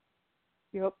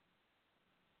 Yep.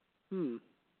 And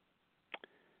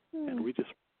we just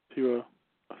do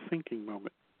a thinking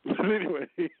moment. Anyway,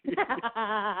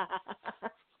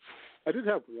 I did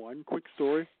have one quick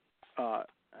story. I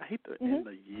hate to end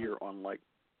the year on like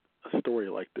a story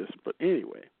like this, but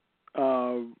anyway,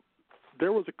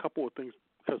 there was a couple of things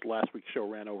because last week's show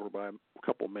ran over by a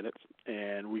couple of minutes,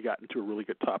 and we got into a really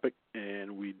good topic,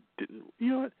 and we didn't. You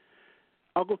know what?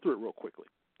 I'll go through it real quickly.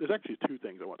 There's actually two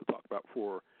things I want to talk about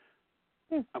before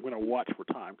I'm going to watch for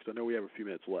time because I know we have a few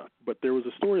minutes left. But there was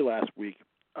a story last week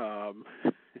that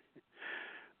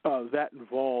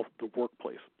involved the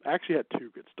workplace. I actually had two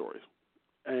good stories,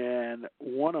 and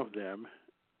one of them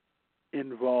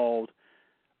involved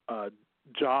a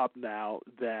job now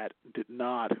that did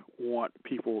not want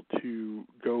people to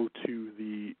go to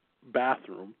the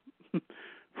bathroom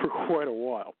for quite a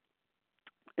while.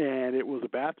 And it was a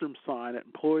bathroom sign that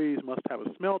employees must have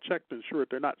a smell check to ensure that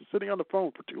they're not sitting on the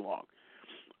phone for too long.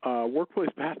 Workplace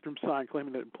bathroom sign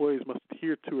claiming that employees must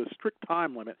adhere to a strict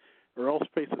time limit or else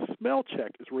face a smell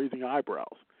check is raising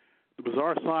eyebrows. The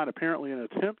bizarre sign, apparently in an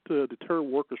attempt to deter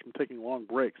workers from taking long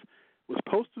breaks, was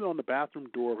posted on the bathroom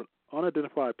door of an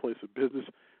unidentified place of business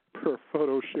per a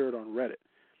photo shared on Reddit.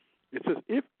 It says,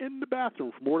 if in the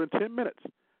bathroom for more than 10 minutes,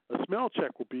 a smell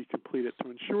check will be completed to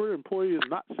ensure the employee is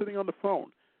not sitting on the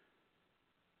phone.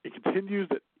 It continues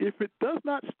that if it does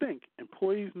not stink,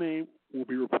 employee's name will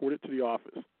be reported to the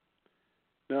office.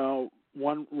 Now,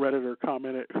 one Redditor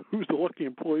commented, who's the lucky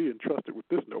employee entrusted with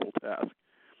this noble task?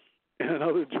 And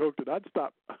another joked that I'd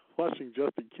stop flushing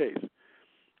just in case.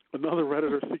 Another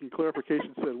Redditor seeking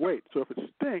clarification said, wait, so if it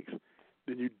stinks,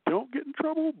 then you don't get in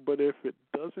trouble, but if it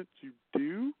doesn't, you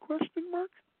do, question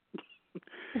mark?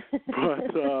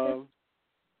 But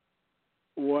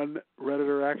one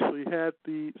Redditor actually had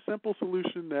the simple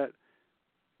solution that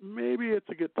maybe it's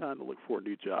a good time to look for a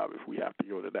new job if we have to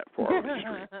go to that far of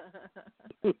the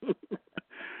street.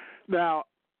 Now,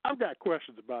 I've got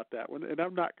questions about that one, and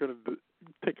I'm not going to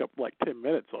take up like 10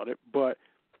 minutes on it, but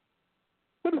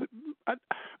what is it?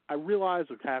 I realize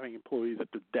of having employees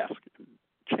at their desk and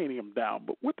chaining them down,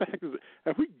 but what the heck is it?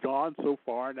 Have we gone so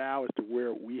far now as to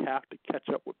where we have to catch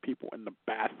up with people in the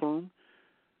bathroom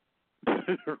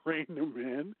to rein them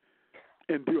in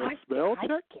and do a smell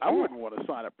check? I wouldn't want to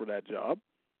sign up for that job.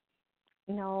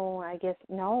 No, I guess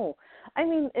no. I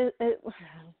mean,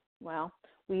 well,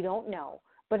 we don't know.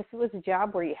 But if it was a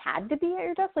job where you had to be at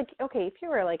your desk, like, okay, if you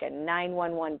were like a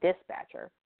 911 dispatcher,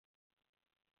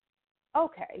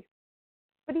 okay.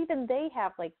 But even they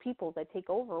have, like, people that take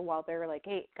over while they're like,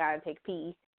 hey, gotta take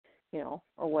pee, or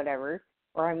whatever.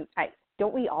 Or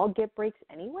don't we all get breaks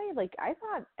anyway? Like, I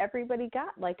thought everybody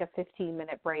got, like, a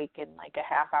 15-minute break and, like, a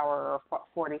half hour or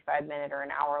 45-minute or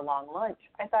an hour-long lunch.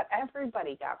 I thought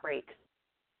everybody got breaks.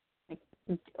 Like,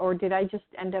 or did I just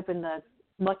end up in the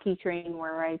lucky train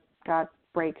where I got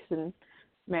breaks and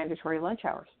mandatory lunch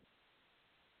hours?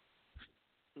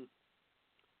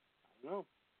 No.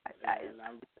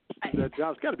 That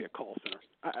job's got to be a call center.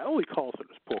 Only call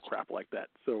centers pull crap like that.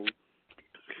 So,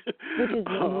 which is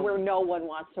where no one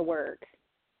wants to work.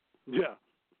 Yeah,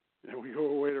 and we go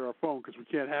away to our phone because we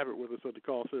can't have it with us at the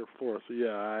call center floor. So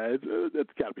yeah,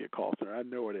 it's got to be a call center. I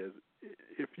know it is.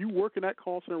 If you work in that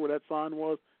call center where that sign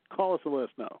was, call us and let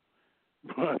us know.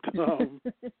 But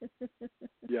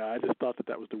yeah, I just thought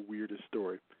that was the weirdest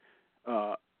story.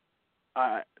 The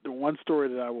one story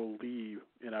that I will leave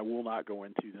and I will not go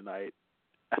into tonight,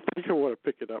 I think I want to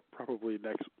pick it up probably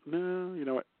next. No, you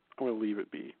know what? I'm going to leave it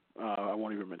be. I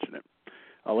won't even mention it.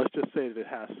 Let's just say that it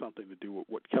has something to do with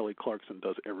what Kelly Clarkson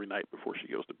does every night before she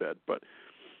goes to bed. But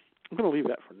I'm going to leave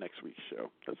that for next week's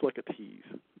show. That's like a tease.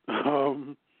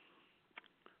 But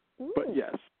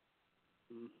yes.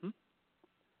 Mm-hmm.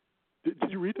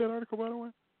 Did you read that article, by the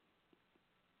way?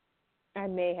 I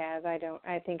may have. I don't.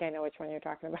 I think I know which one you're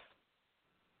talking about.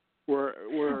 Where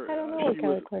I don't know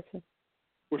Kelly Clarkson.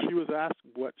 Where she was asked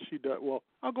what she does. Well,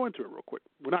 I'll go into it real quick.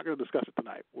 We're not going to discuss it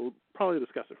tonight. We'll probably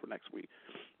discuss it for next week.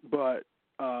 But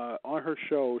on her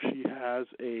show, she has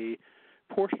a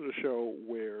portion of the show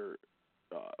where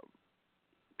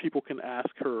people can ask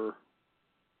her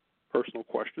personal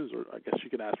questions, or I guess she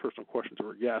can ask personal questions to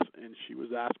her guests. And she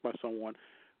was asked by someone,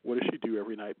 what does she do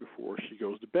every night before she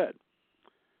goes to bed?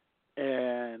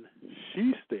 And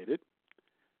she stated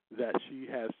that she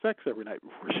has sex every night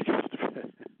before she goes to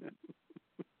bed.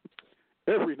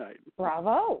 Every night.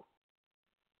 Bravo.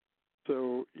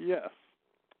 So, yes.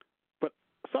 But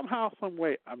somehow, some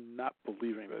way, I'm not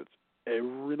believing that it's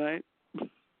every night.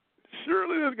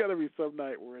 Surely there's got to be some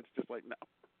night where it's just like, no.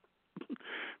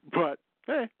 But,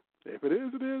 hey, if it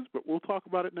is, it is. But we'll talk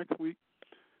about it next week.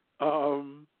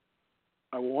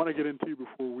 I want to get into,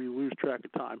 before we lose track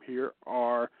of time here,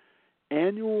 our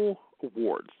annual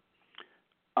awards.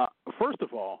 First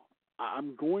of all,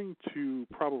 I'm going to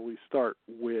probably start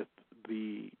with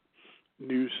the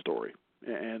news story.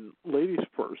 And ladies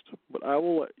first, but I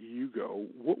will let you go.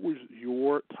 What was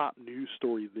your top news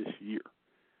story this year?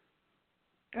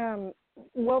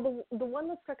 Well, the one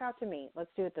that stuck out to me, let's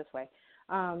do it this way.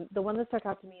 The one that stuck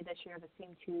out to me this year that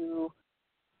seemed to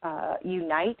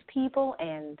unite people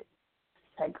and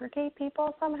segregate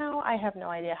people somehow, I have no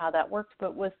idea how that worked,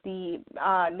 but was the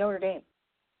Notre Dame,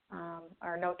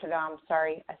 or Notre Dame,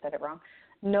 sorry, I said it wrong,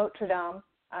 Notre Dame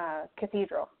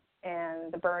Cathedral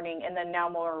and the burning, and then now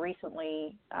more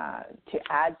recently, to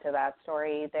add to that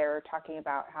story, they're talking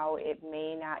about how it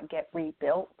may not get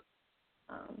rebuilt.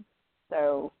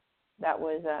 So that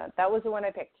was the one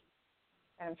I picked,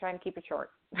 and I'm trying to keep it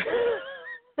short.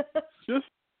 Just,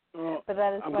 but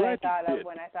that is what I thought of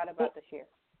when I thought about this year.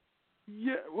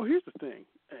 Yeah, well, here's the thing,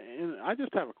 and I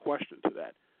just have a question to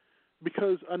that,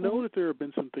 because I know that there have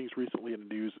been some things recently in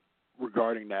the news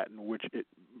regarding that in which it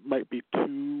might be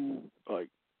too, like,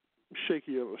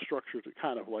 shaky of a structure to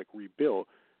kind of, like, rebuild.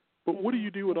 But what do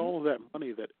you do with all of that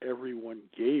money that everyone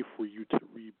gave for you to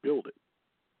rebuild it?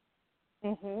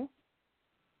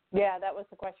 Yeah, that was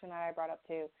the question that I brought up,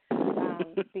 too,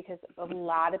 because a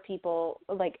lot of people,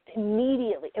 like,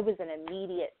 immediately, it was an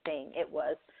immediate thing. It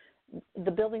was,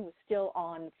 the building was still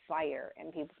on fire,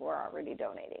 and people were already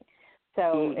donating.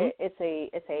 So it's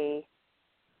a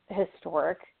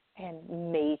historic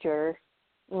and major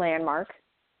landmark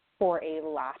for a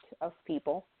lot of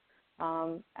people.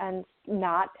 And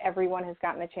not everyone has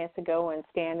gotten a chance to go and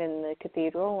stand in the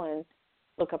cathedral and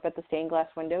look up at the stained glass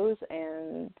windows,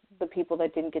 and the people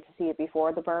that didn't get to see it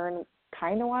before the burn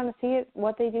kind of want to see it,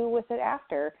 what they do with it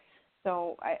after.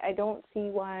 So I don't see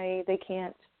why they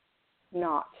can't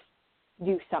not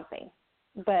do something.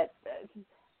 But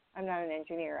I'm not an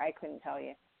engineer. I couldn't tell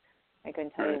you. I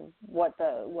couldn't tell you what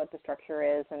the structure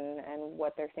is and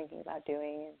what they're thinking about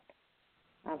doing,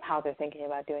 and how they're thinking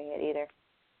about doing it either.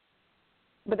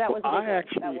 But that was. I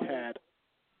actually had.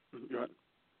 Go ahead.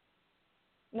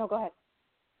 No, go ahead.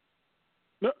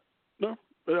 No.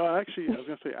 But I was going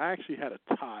to say, I actually had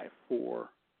a tie for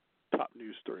top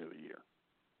news story of the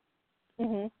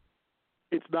year.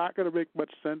 It's not going to make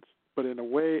much sense, but in a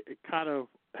way, it kind of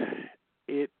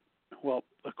well,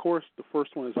 of course, the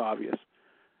first one is obvious.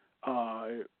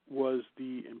 It was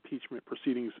the impeachment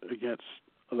proceedings against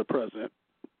the president.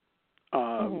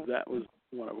 That was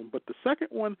one of them. But the second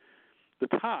one, the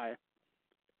tie,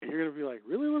 and you're going to be like,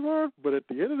 really, Levar? But at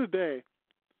the end of the day,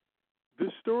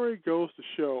 this story goes to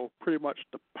show pretty much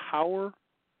the power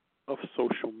of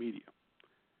social media.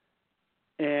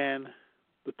 And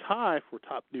the tie for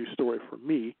top news story for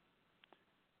me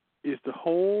is the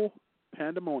whole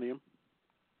pandemonium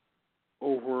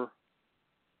over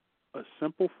a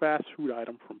simple fast food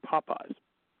item from Popeyes.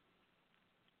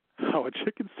 How a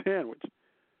chicken sandwich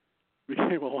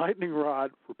became a lightning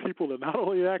rod for people to not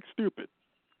only act stupid,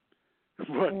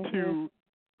 but to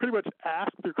pretty much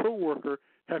ask their coworker,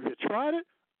 have you tried it?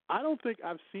 I don't think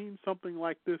I've seen something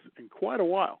like this in quite a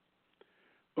while,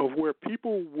 of where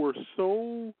people were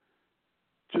so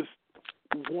just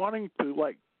wanting to,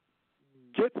 like,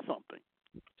 get something.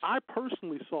 I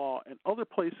personally saw in other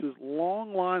places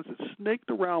long lines that snaked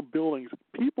around buildings,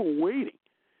 people waiting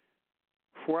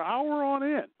for an hour on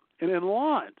end and in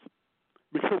lines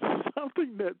because of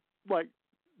something that, like,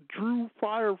 drew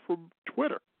fire from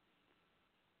Twitter.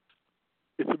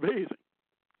 It's amazing.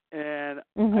 And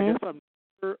I guess I'm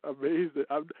never amazed that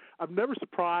I'm never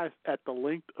surprised at the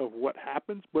length of what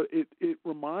happens, but it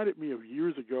reminded me of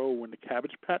years ago when the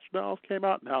Cabbage Patch Dolls came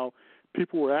out and how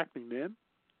people were acting then.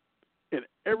 And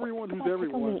everyone who's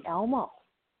everyone. Tickle Me Elmo.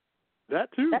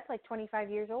 That too. That's like 25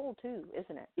 years old too,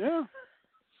 isn't it? Yeah.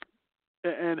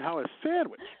 And how a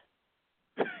sandwich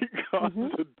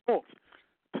causes adults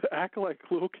to act like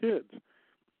little kids.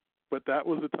 But that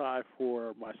was a tie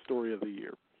for my story of the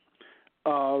year.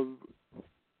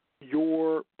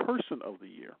 Your person of the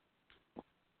year.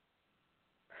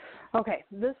 Okay,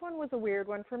 this one was a weird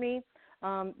one for me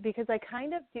because I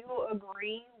kind of do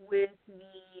agree with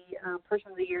the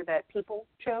person of the year that people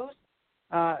chose.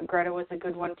 Greta was a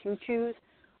good one to choose.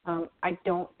 I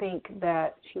don't think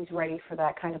that she's ready for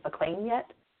that kind of acclaim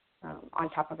yet, on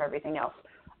top of everything else.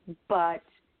 But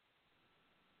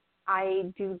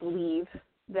I do believe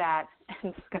that,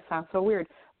 and this is going to sound so weird,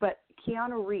 but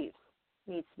Keanu Reeves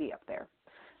needs to be up there.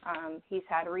 He's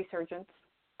had a resurgence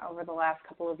over the last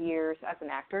couple of years as an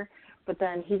actor, but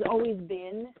then he's always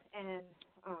been, and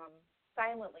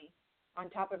silently, on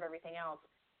top of everything else,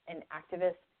 an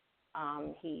activist.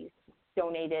 He's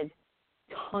donated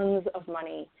tons of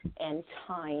money and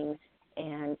time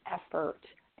and effort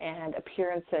and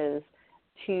appearances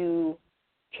to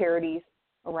charities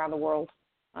around the world,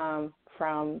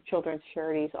 from children's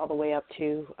charities all the way up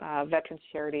to veterans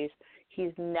charities.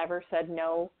 He's never said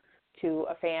no to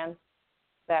a fan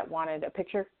that wanted a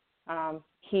picture.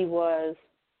 He was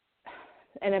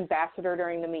an ambassador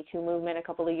during the Me Too movement a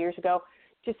couple of years ago,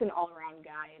 just an all-around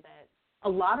guy that a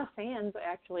lot of fans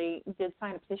actually did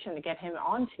sign a petition to get him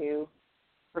onto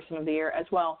Person of the Year as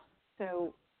well.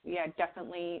 So, yeah,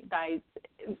 definitely, I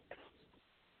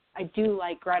do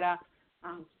like Greta,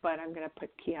 but I'm going to put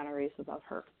Keanu Reeves above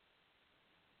her.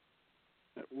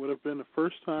 It would have been the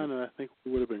first time, and I think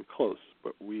we would have been close,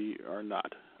 but we are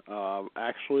not.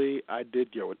 Actually, I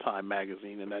did go with Time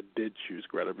Magazine, and I did choose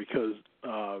Greta because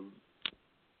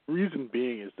reason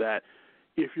being is that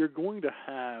if you're going to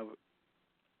have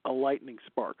a lightning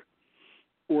spark,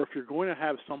 or if you're going to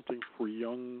have something for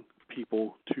young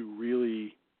people to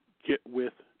really get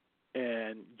with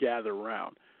and gather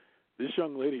around, this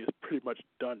young lady has pretty much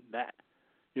done that.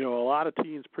 You know, a lot of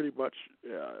teens pretty much,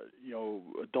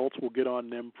 adults will get on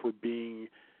them for being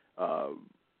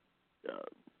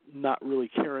not really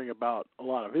caring about a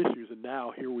lot of issues, and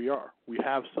now here we are. We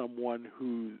have someone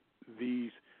who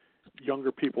these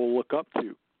younger people look up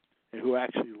to and who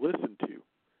actually listen to,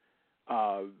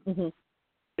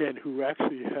 and who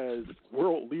actually has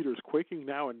world leaders quaking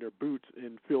now in their boots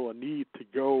and feel a need to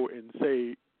go and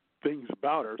say things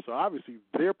about her. So obviously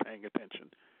they're paying attention.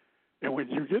 And when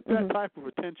you get that type of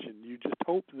attention, you just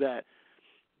hope that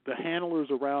the handlers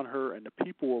around her and the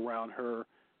people around her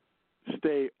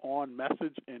stay on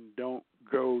message and don't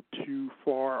go too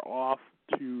far off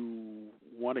to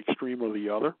one extreme or the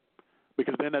other,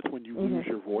 because then that's when you lose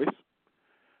your voice.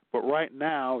 But right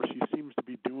now, she seems to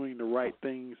be doing the right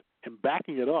things and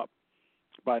backing it up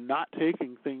by not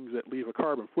taking things that leave a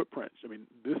carbon footprint. I mean,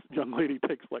 this young lady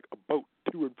takes like a boat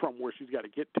to and from where she's got to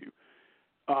get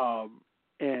to,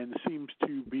 and seems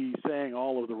to be saying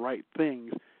all of the right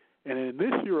things. And in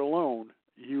this year alone,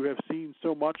 you have seen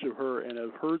so much of her and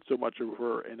have heard so much of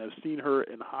her and have seen her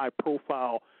in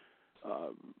high-profile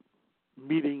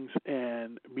meetings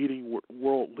and meeting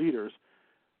world leaders.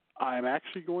 I'm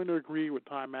actually going to agree with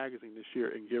Time Magazine this year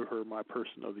and give her my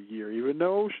Person of the Year, even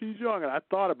though she's young. And I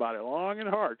thought about it long and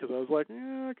hard because I was like,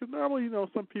 because normally,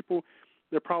 some people,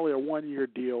 they're probably a one-year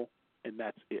deal and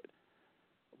that's it.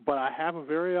 But I have a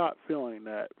very odd feeling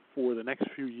that for the next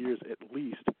few years at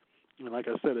least, and like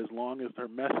I said, as long as her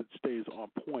message stays on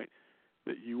point,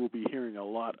 that you will be hearing a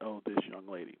lot of this young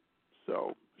lady.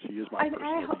 So she is my Person of the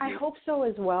Year. I hope so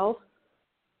as well.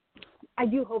 I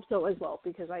do hope so as well,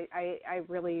 because I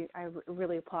really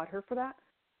applaud her for that.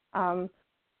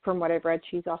 From what I've read,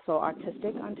 she's also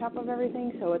autistic on top of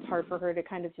everything, so it's hard for her to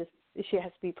kind of she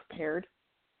has to be prepared.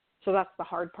 So that's the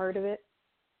hard part of it.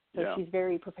 So she's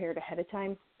very prepared ahead of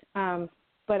time.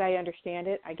 But I understand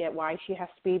it. I get why she has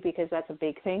to be, because that's a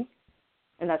big thing,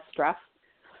 and that's stress.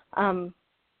 So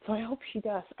I hope she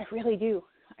does. I really do.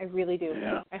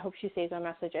 Yeah. I hope she stays on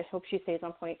message. I hope she stays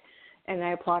on point, and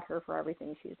I applaud her for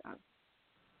everything she's done.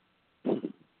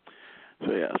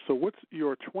 So what's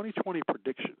your 2020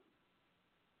 prediction?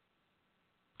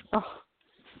 Oh,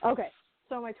 okay.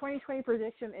 So my 2020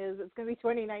 prediction is it's going to be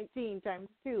 2019 times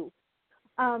 2.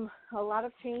 A lot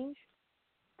of change,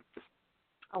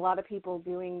 a lot of people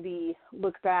doing the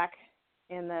look back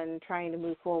and then trying to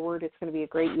move forward. It's going to be a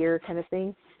great year kind of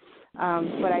thing.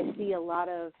 But I see a lot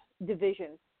of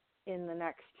division in the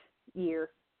next year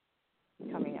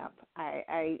coming up.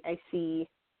 I see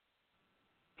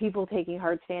people taking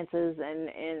hard stances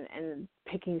and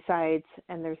picking sides,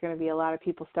 and there's going to be a lot of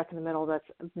people stuck in the middle that's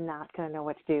not going to know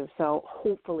what to do. So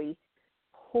hopefully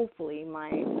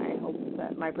I hope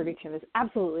that my prediction is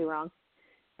absolutely wrong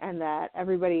and that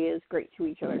everybody is great to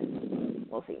each other.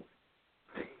 We'll see.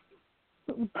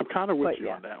 I'm kind of with you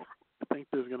on that. I think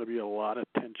there's going to be a lot of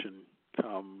tension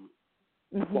come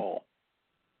fall.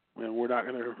 And we're not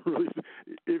going to really,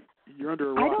 if you're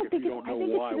under a rock, if you don't know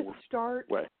why.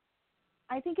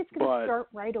 I think it's going to start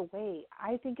right away.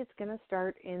 I think it's going to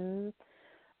start in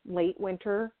late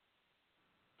winter,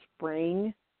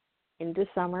 spring, into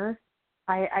summer.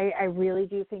 I really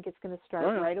do think it's going to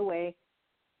start right away.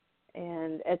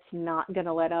 and it's not going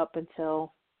to let up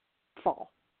until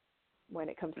fall when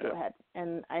it comes to a head.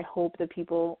 And I hope that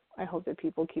people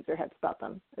keep their heads about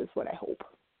them is what I hope.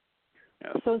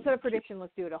 Yes. So instead of prediction,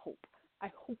 let's do it a hope. I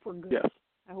hope we're good. Yes.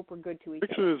 I hope we're good to each other.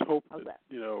 Prediction is hope. How's that?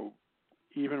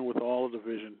 Even with all the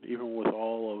division, even with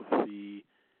all of the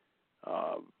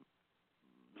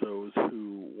those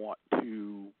who want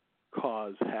to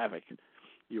cause havoc,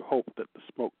 you hope that the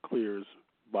smoke clears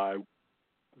by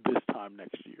this time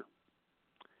next year.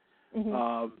 Mm-hmm.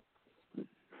 A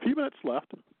few minutes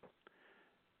left.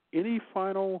 Any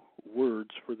final words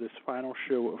for this final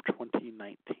show of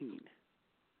 2019?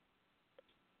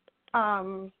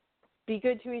 Be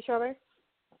good to each other.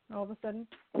 All of a sudden,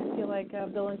 feel like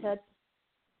Bill and Ted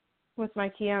with my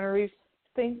Keanu Reeves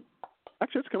thing.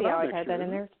 Actually, it's coming out next year. I had that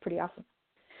in there. It's pretty awesome.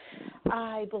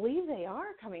 I believe they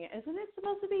are coming. Isn't it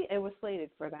supposed to be? It was slated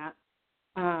for that.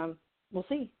 We'll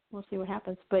see. We'll see what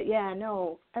happens. But yeah,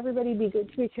 no. Everybody, be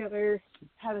good to each other.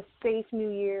 Have a safe New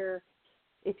Year.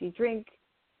 If you drink,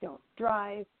 don't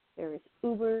drive. There is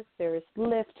Uber, there is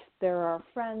Lyft, there are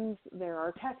friends, there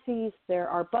are taxis, there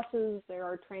are buses, there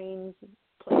are trains,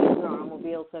 planes, and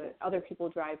automobiles that other people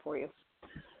drive for you.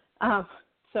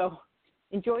 So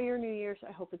enjoy your New Year's.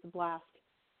 I hope it's a blast.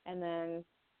 And then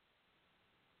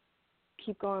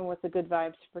keep going with the good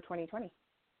vibes for 2020.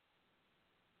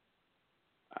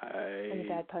 And the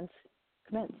bad puns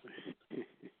commence.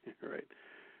 Right.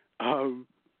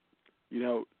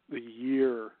 The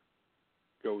year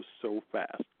goes so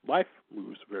fast. Life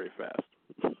moves very fast.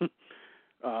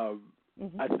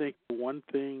 I think one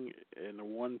thing and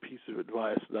one piece of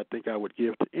advice that I think I would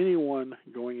give to anyone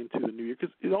going into the new year,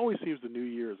 because it always seems the new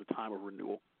year is a time of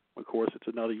renewal. Of course, it's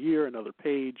another year, another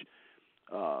page,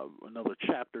 another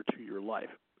chapter to your life.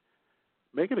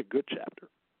 Make it a good chapter.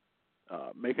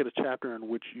 Make it a chapter in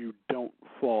which you don't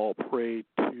fall prey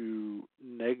to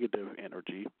negative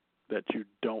energy, that you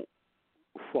don't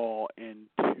fall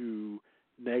into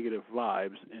negative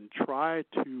vibes, and try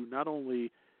to not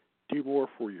only do more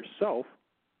for yourself,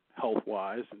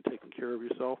 health-wise, and taking care of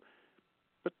yourself,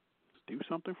 but do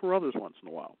something for others once in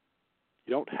a while.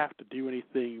 You don't have to do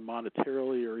anything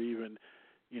monetarily or even,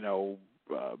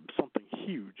 something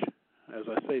huge. As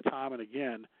I say time and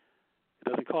again, it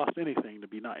doesn't cost anything to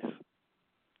be nice.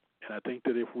 And I think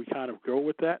that if we kind of go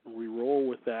with that and we roll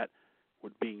with that,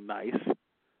 with being nice,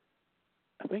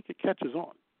 I think it catches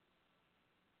on.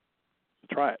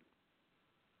 Try it.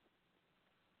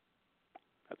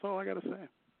 That's all I got to say.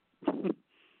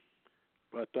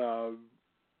 But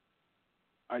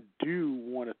I do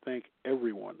want to thank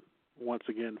everyone once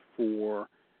again for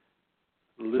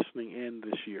listening in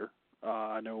this year.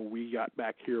 I know we got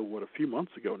back here, a few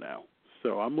months ago now.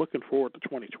 So I'm looking forward to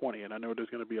 2020, and I know there's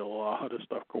going to be a lot of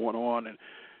stuff going on, and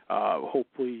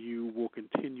hopefully you will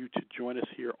continue to join us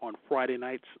here on Friday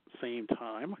nights, same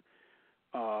time.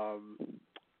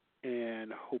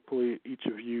 And hopefully each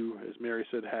of you, as Mary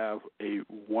said, have a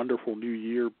wonderful new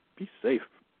year. Be safe.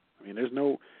 I mean,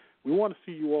 we want to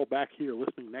see you all back here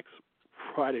listening next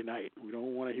Friday night. We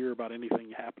don't want to hear about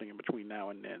anything happening in between now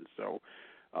and then. So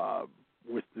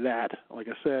with that, like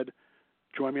I said,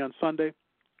 join me on Sunday,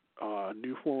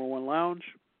 New 401 Lounge,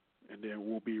 and then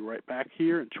we'll be right back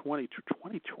here in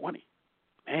 2020.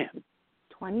 Man,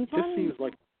 2020? It just seems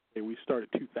like we started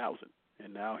 2000,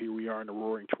 and now here we are in the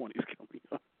roaring 20s coming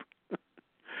up.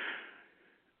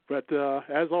 But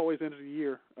as always, end of the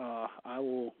year, I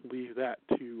will leave that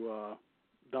to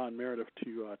Don Meredith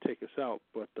to take us out.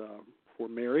 But for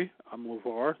Mary, I'm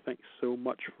Levar. Thanks so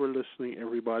much for listening,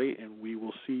 everybody, and we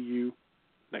will see you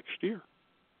next year.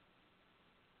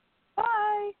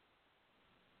 Bye.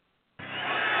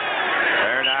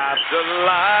 Turn out the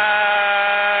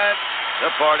light. The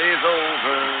party's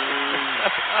over.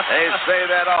 They say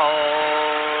that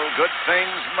all good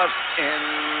things must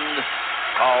end.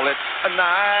 Call it a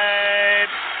night.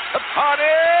 The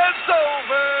party's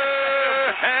over.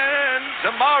 And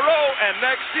tomorrow and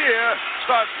next year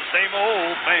starts the same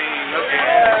old thing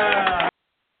again.